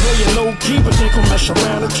wanna play it low key, but they gon' mess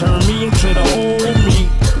around and turn me into the old me.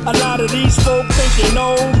 A lot of these folk think they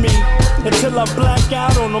know me, until I black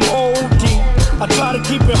out on them OD. I try to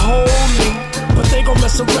keep it holy, but they gon'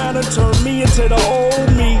 mess around and turn me into the old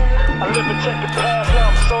me. I live and check the past, now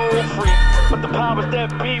I'm so free, but the powers that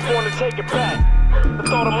be wanna take it back. The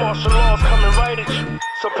thought of martial law's coming right at you,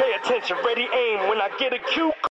 so pay attention, ready aim when I get a cue.